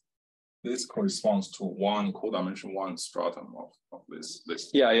this corresponds to one codimension 1 stratum of this.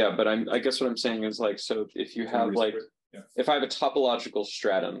 Yeah. But I guess what I'm saying is like, so if you have like, if I have a topological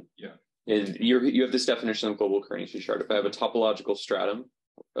stratum, and you have this definition of global Kernighan chart. If I have a topological stratum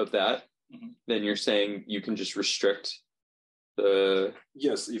of that, then you're saying you can just restrict the.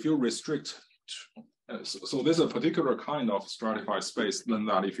 Yes, if you restrict. So there's a particular kind of stratified space. Then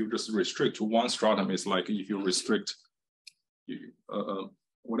that if you just restrict to one stratum, it's like if you restrict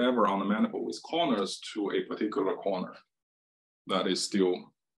whatever on the manifold with corners to a particular corner that is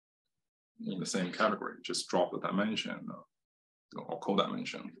still in the same category. Just drop the dimension or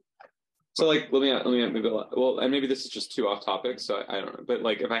codimension. So like, let me maybe, well, and maybe this is just too off topic, so I don't know, but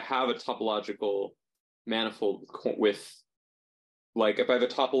like if I have a topological manifold with, like if I have a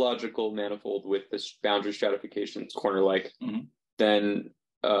topological manifold with this boundary stratification corner-like, then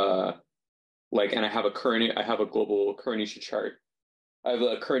like, and I have a global Kuranishi chart. I have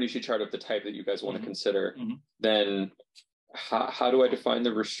a Kuranishi chart of the type that you guys want to consider. Then how do I define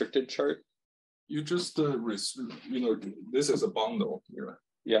the restricted chart? You just this is a bundle here.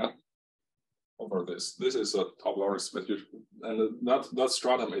 Yeah. Over this is a topological space, and that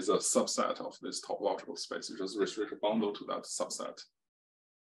stratum is a subset of this topological space. You just restrict a bundle to that subset,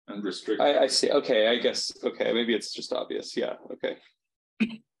 and restrict. I see. Okay, I guess. Okay, maybe it's just obvious. Yeah. Okay.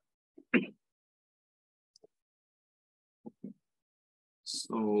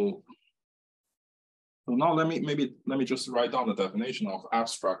 So now let me just write down the definition of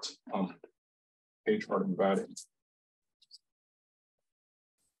abstract K-chart embedding.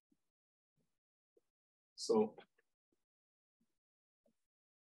 So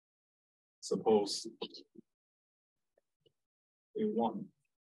suppose A1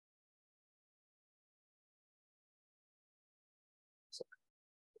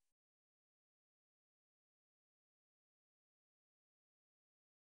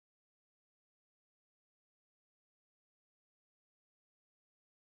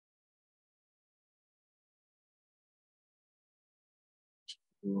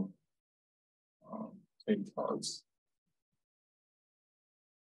 K-charts,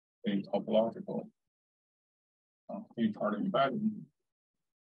 a topological K-chart embedding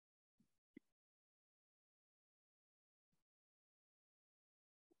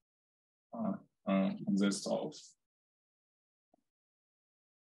consists of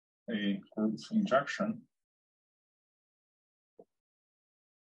a group injection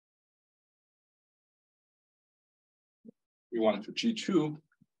we want to G2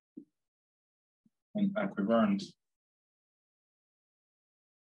 and equivalent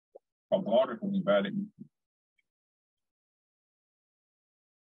topological embedding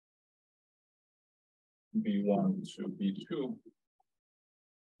B1 to B2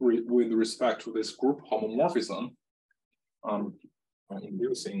 with respect to this group homomorphism,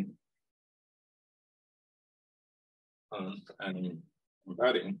 inducing and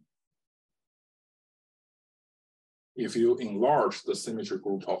embedding. If you enlarge the symmetry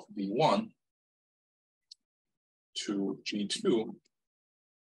group of B1 to G2,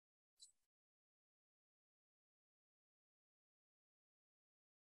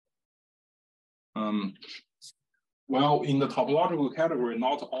 well, in the topological category,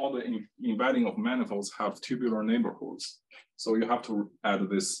 not all the embedding of manifolds have tubular neighborhoods. So you have to add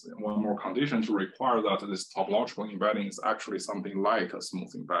this one more condition to require that this topological embedding is actually something like a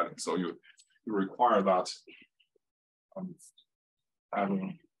smooth embedding. So you require that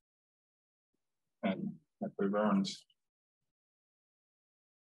having an equivalent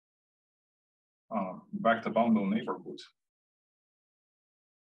vector bundle neighborhood.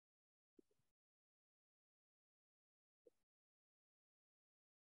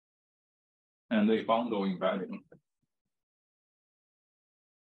 And a bundle embedding.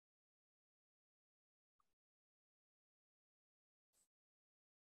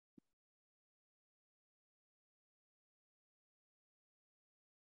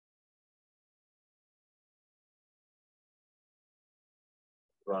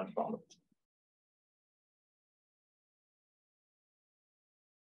 Right bundle.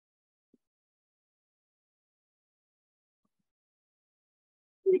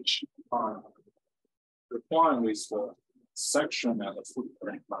 Which replying with the section and the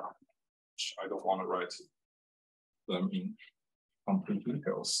footprint map, which I don't want to write them in complete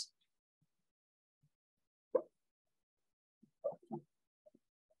details.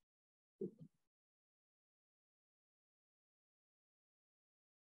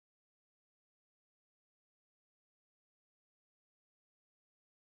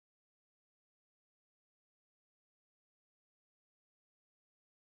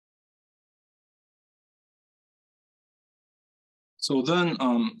 So then,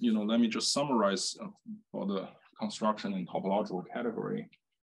 let me just summarize for the construction in topological category.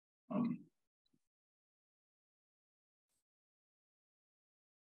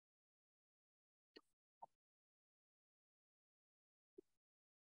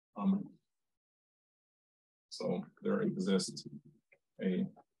 So there exists a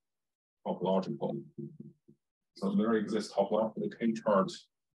topological. So there exists topological K-charts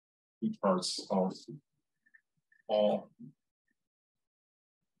of all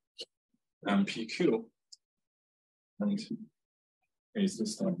and PQ and a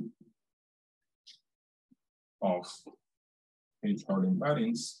system of H-hard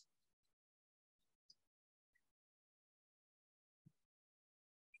embeddings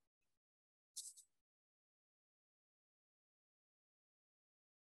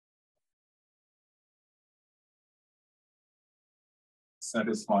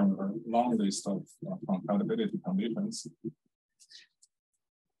satisfying a long list of compatibility conditions.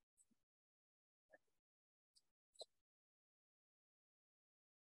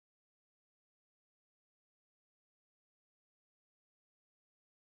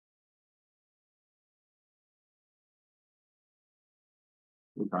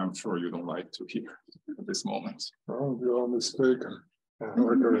 Which I'm sure you don't like to hear at this moment. Oh, you're mistaken.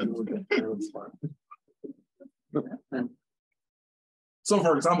 Okay, that's fine. So,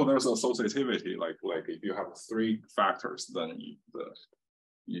 for example, there's associativity. Like if you have three factors, then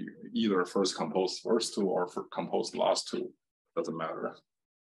you either first compose first two or compose last two. Doesn't matter.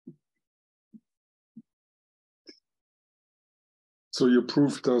 So your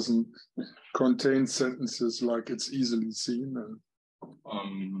proof doesn't contain sentences like it's easily seen.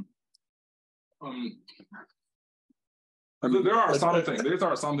 And there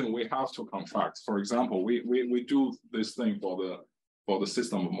are something we have to contract. For example, we do this thing for the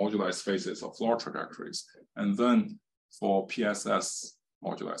system of moduli spaces of Floer trajectories, and then for PSS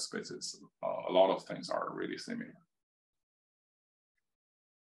moduli spaces, a lot of things are really similar.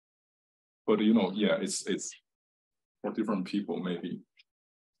 But yeah, it's for different people maybe.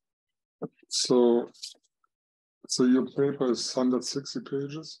 So your paper is 160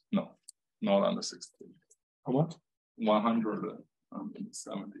 pages? No, not under 60. How much?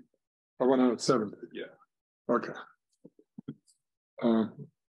 170. 170. Yeah. Okay.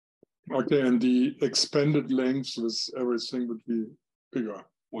 Okay, and the expanded length with everything would be bigger.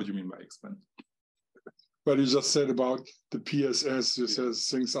 What do you mean by expanded? But you just said about the PSS, you said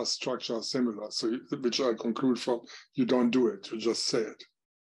things are structure similar. So which I conclude from, you don't do it, you just say it.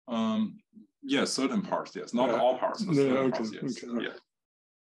 Yes, certain parts, yes. Not all parts, but certain parts, yes. Okay. Yeah.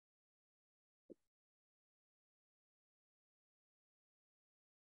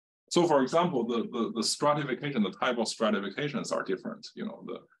 So, for example, the stratification, the type of stratifications are different. They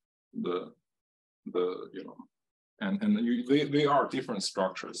are different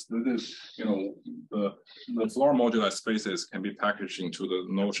structures. This is, the Floer moduli spaces can be packaged into the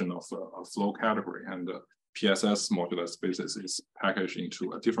notion of a flow category, and the PSS moduli spaces is packaged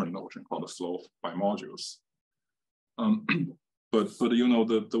into a different notion called the flow by modules. But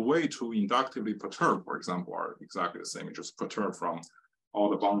the way to inductively perturb, for example, are exactly the same. You just perturb from all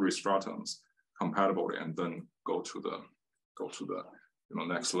the boundary stratums compatibly, and then go to the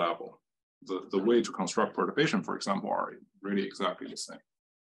next level. The way to construct perturbation, for example, are really exactly the same.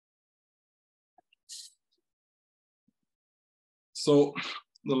 So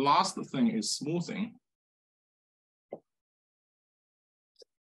the last thing is smoothing.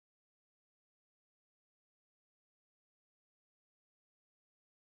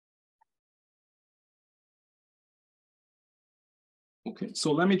 Okay,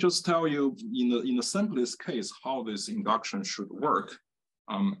 so let me just tell you in the simplest case how this induction should work.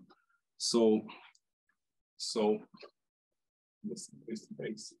 So this is the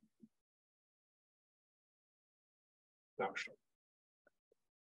base induction.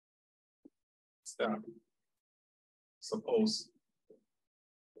 Step. Suppose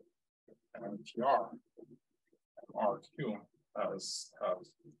PR and RQ have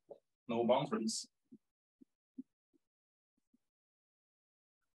no boundaries.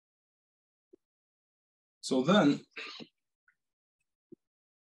 So then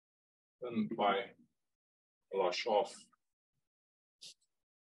by Lashoff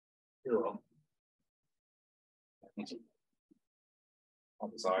theorem,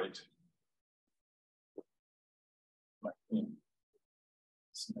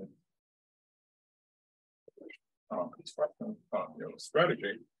 Abouzaid-McLean-Smith construction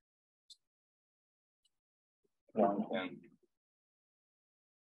strategy, one can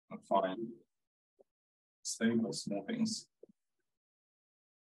find stable smoothings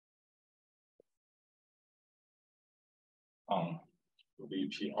on the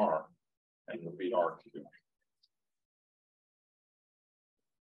VPR and the VRQ.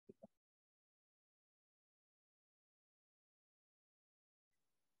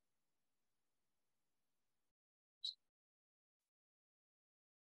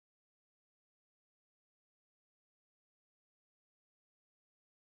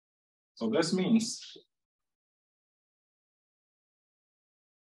 So this means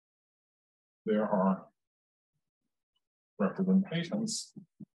there are representations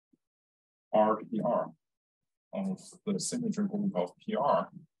RPR of the symmetry group of PR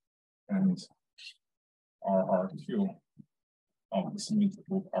and RRQ of the symmetry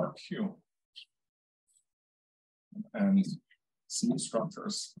group RQ, and smooth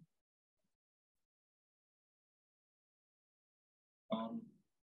structures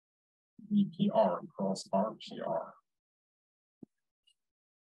VPR cross RPR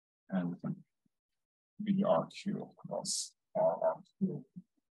and VRQ cross RRQ.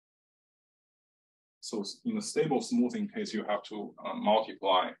 So in the stable smoothing case, you have to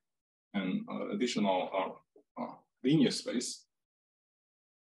multiply an additional linear space.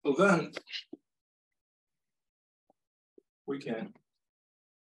 So then we can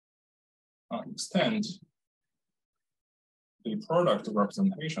extend the product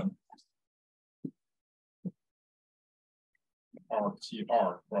representation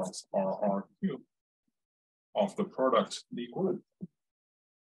RTR cross RRQ of the product Lie group.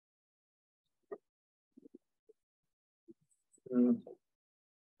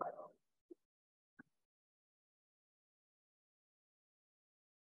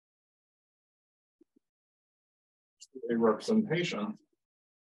 A representation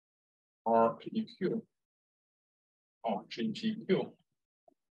RPQ of GPQ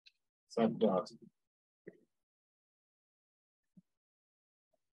such that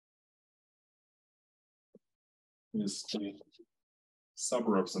is the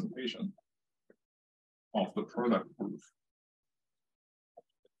subrepresentation of the product group.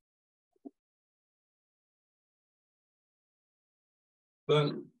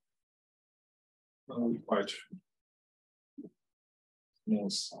 Then we quite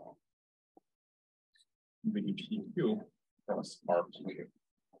smooth VPQ plus RPQ.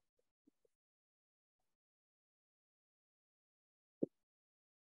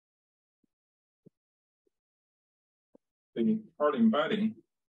 The part embedding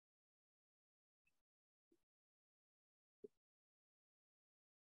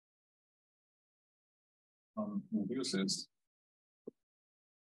reduces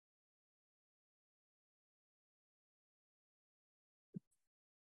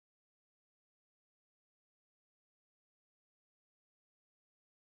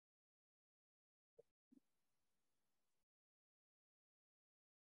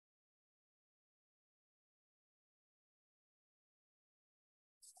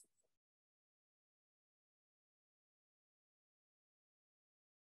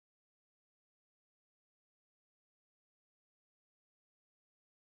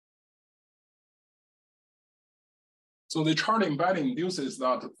so the chart embedding induces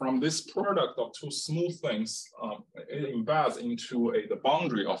that from this product of two smooth things, it embeds into the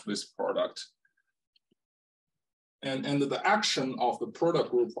boundary of this product. And the action of the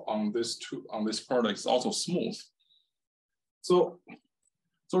product group on this product is also smooth. So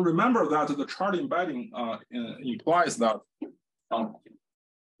remember that the chart embedding implies that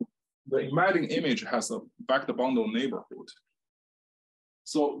the embedding image has a vector bundle neighborhood.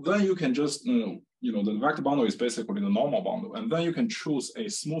 So then you can just, the vector bundle is basically the normal bundle, and then you can choose a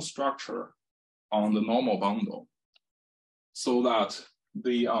smooth structure on the normal bundle so that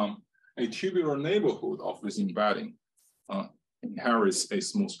a tubular neighborhood of this embedding inherits a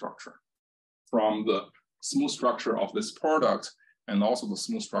smooth structure from the smooth structure of this product and also the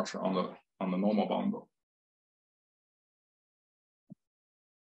smooth structure on the normal bundle.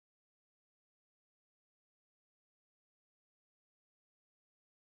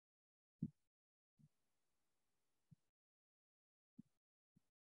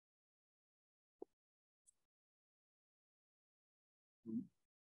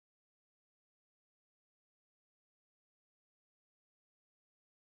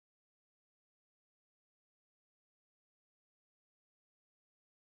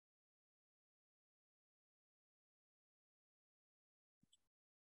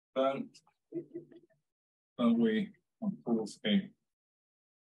 Then we prove a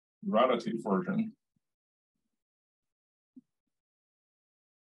relative version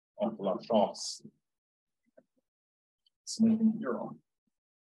of Laplace smoothing theorem.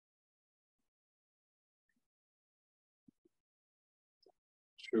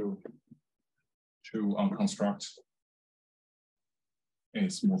 To construct a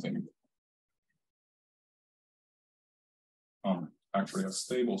smoothing, actually a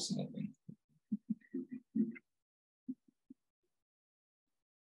stable smoothing.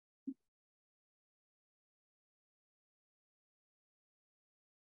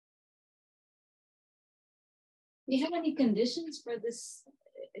 Do you have any conditions for this?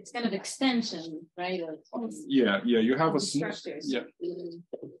 It's kind of extension, right? Yeah, you have a structures. Yeah.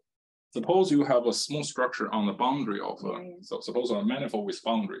 suppose you have a smooth structure on the boundary of so suppose a manifold with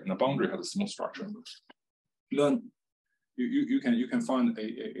boundary, and the boundary has a smooth structure. Then you can find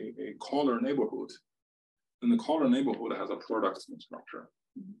a color neighborhood, and the color neighborhood has a product smooth structure.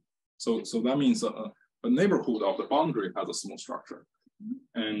 So that means a neighborhood of the boundary has a smooth structure,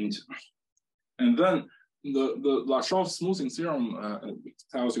 and then the Lashoff smoothing theorem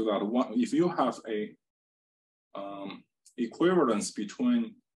tells you that if you have a equivalence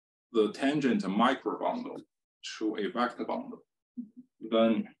between the tangent microbundle to a vector bundle,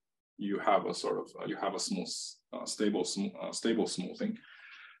 then you have a sort of you have a smooth, stable smoothing.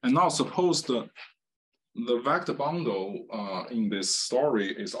 And now suppose the vector bundle in this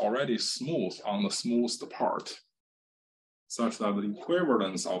story is already smooth on the smoothest part, such that the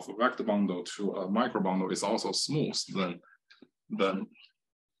equivalence of a vector bundle to a microbundle is also smooth. Then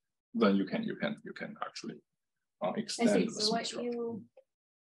you can actually extend the smooth structure.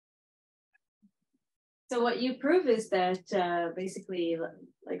 So what you prove is that basically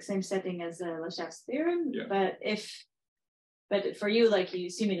like same setting as Lashoff's theorem, yeah. But for you, like you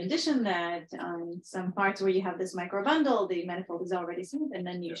assume in addition that on some parts where you have this microbundle, the manifold is already smooth, and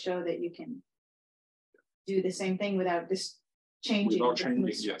then you show that you can do the same thing without this changing. Without changing,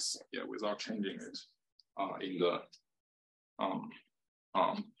 yes, yeah, without changing it in the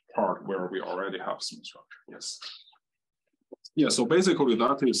part where we already have smooth structure. Yes. Yeah. So basically,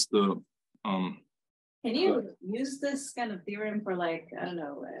 that is the. Can you use this kind of theorem for like, I don't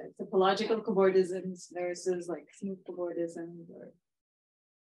know, topological cobordisms versus like smooth cobordisms? Or,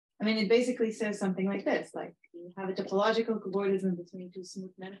 I mean, it basically says something like this, like you have a topological cobordism between two smooth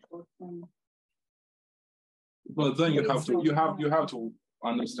manifolds. But then you have to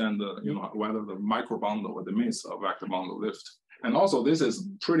understand the whether the microbundle admits a vector bundle lift, and also this is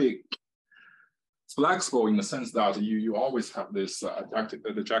pretty flexible in the sense that you always have this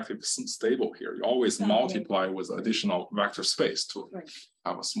adjective stable here. You always multiply with additional vector space to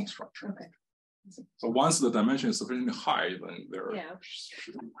have a smooth structure. Okay. So once the dimension is sufficiently high, then there. Yeah.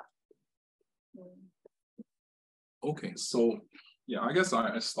 Okay, so yeah, I guess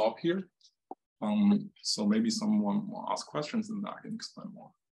I stop here. So maybe someone will ask questions and I can explain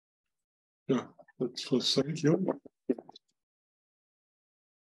more. Yeah, that's thank you.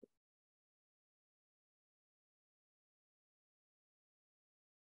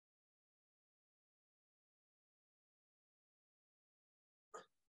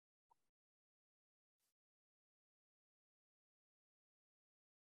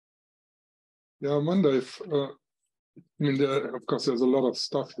 Yeah, I wonder if, I mean, of course, there's a lot of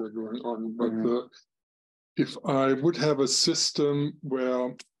stuff here going on, but if I would have a system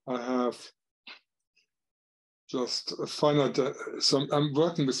where I have just a finite, I'm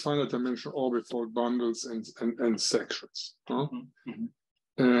working with finite dimensional orbital bundles and sections, huh?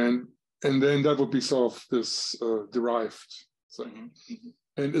 And then that would be sort of this derived thing.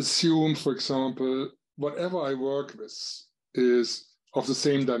 And assume, for example, whatever I work with is of the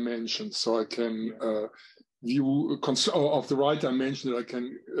same dimension, so I can view of the right dimension that I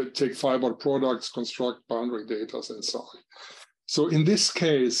can take fiber products, construct boundary data, and so on. So in this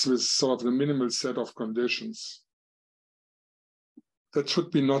case, with sort of the minimal set of conditions, that should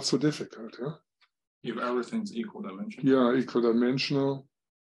be not so difficult, yeah? If everything's equal dimension. Yeah, equal dimensional.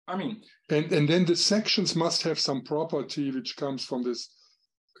 I mean, and then the sections must have some property which comes from this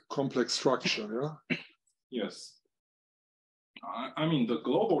complex structure, yeah? Yes. I mean, the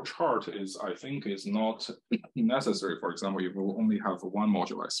global chart is, I think, is not necessary. For example, if we only have one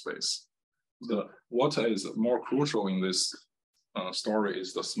moduli space, what is more crucial in this story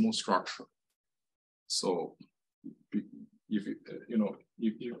is the smooth structure. So, if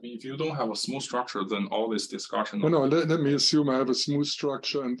you don't have a smooth structure, then all this discussion. No, let me assume I have a smooth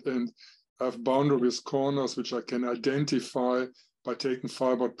structure and I have boundary with corners which I can identify by taking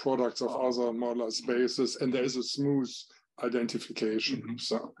fiber products of other modular spaces, and there is a smooth identification.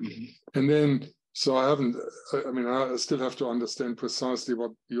 So, and then, so I still have to understand precisely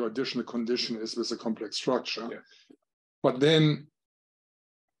what your additional condition is with a complex structure. Yeah. But then,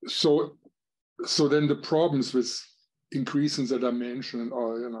 so then the problems with increasing the dimension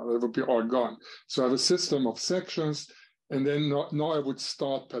or, they would be all gone. So I have a system of sections, and then now I would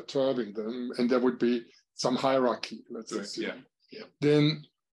start perturbing them, and there would be some hierarchy, let's say. Yeah.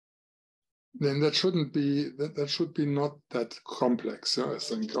 Then that shouldn't be, that should be not that complex, I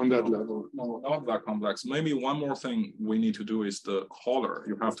think, on that level. No, not that complex. Maybe one more thing we need to do is the color.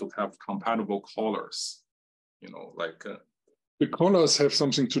 You have to have compatible colors, like the colors have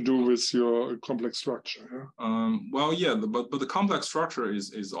something to do with your complex structure. Yeah? Well, yeah, but the complex structure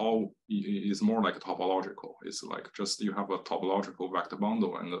is more like topological. It's like just you have a topological vector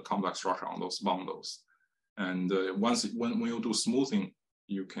bundle and the complex structure on those bundles. And when you do smoothing,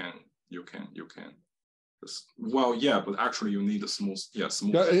 you can just, well, yeah, but actually you need a smooth. Yeah,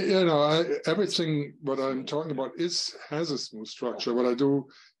 you know, everything what I'm talking about has a smooth structure. What I do,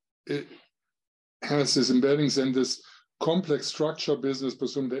 it has this embeddings and this complex structure business.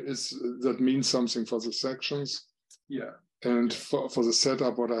 Presume that means something for the sections. Yeah. And for the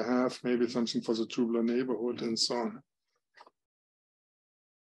setup, what I have, maybe something for the tubular neighborhood and so on.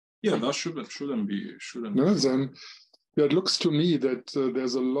 Yeah, that shouldn't be. No, then it looks to me that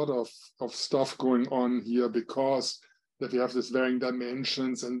there's a lot of stuff going on here because that we have this varying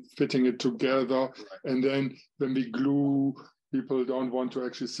dimensions and fitting it together. Right. And then when we glue, people don't want to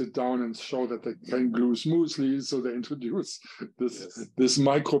actually sit down and show that they can glue smoothly, so they introduce this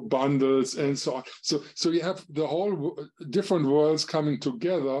micro bundles and so on. So you have the whole different worlds coming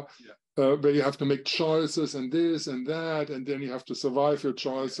together, where you have to make choices and this and that, and then you have to survive your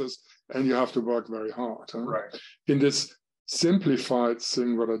choices, and you have to work very hard. Huh? Right. In this simplified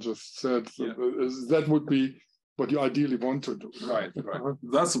thing, what I just said, that would be what you ideally want to do. Right.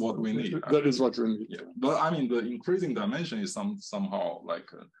 That's what we need. That is what we need. Yeah. But I mean, the increasing dimension is somehow like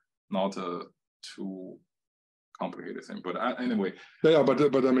not a too complicated thing. But anyway. Yeah, but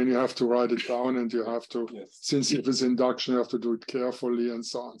I mean, you have to write it down, and you have to, since if it's induction, you have to do it carefully and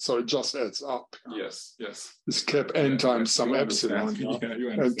so on. So it just adds up. Yes. It's cap n times some epsilon,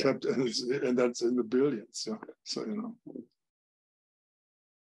 and kept, and that's in the billions. Yeah. So you know.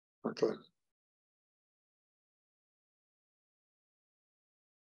 Okay.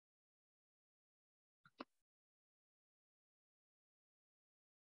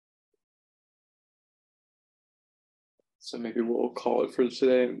 So maybe we'll call it for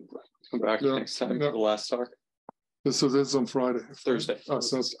today and come back next time for the last talk. So that's on Friday. Thursday. Oh,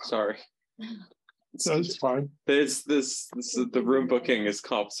 sorry. That's fine. It's the room booking is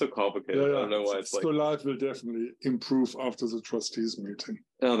so complicated. I don't know why it's like. So life will definitely improve after the trustees meeting.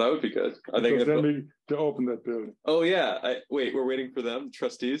 Oh, that would be good. I think then they open that building. Oh yeah. Wait, we're waiting for them,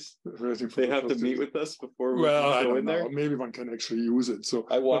 trustees. They have to meet with us before we go in there. Maybe one can actually use it. So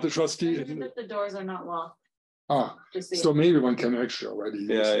but the trustee. The doors are not locked. So maybe one can actually already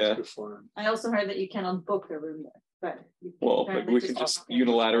use it before. I also heard that you cannot book a room there, but we can just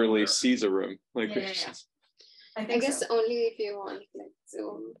unilaterally seize a room. I guess only if you want like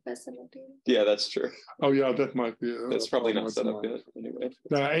Zoom facility. Yeah, that's true. Oh yeah, that might be. That's probably not set up yet.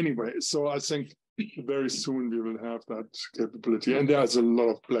 Anyway, so I think very soon we will have that capability, and there's a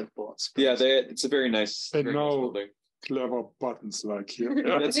lot of blackboards. Yeah, it's a very nice. And very now. Nice building. Clever buttons like here.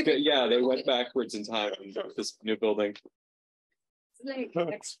 That's good. Yeah, they went backwards in time in this new building. It's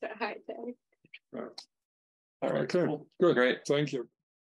like extra high tech. Right. All right. Okay. Cool. Good. Great. Thank you.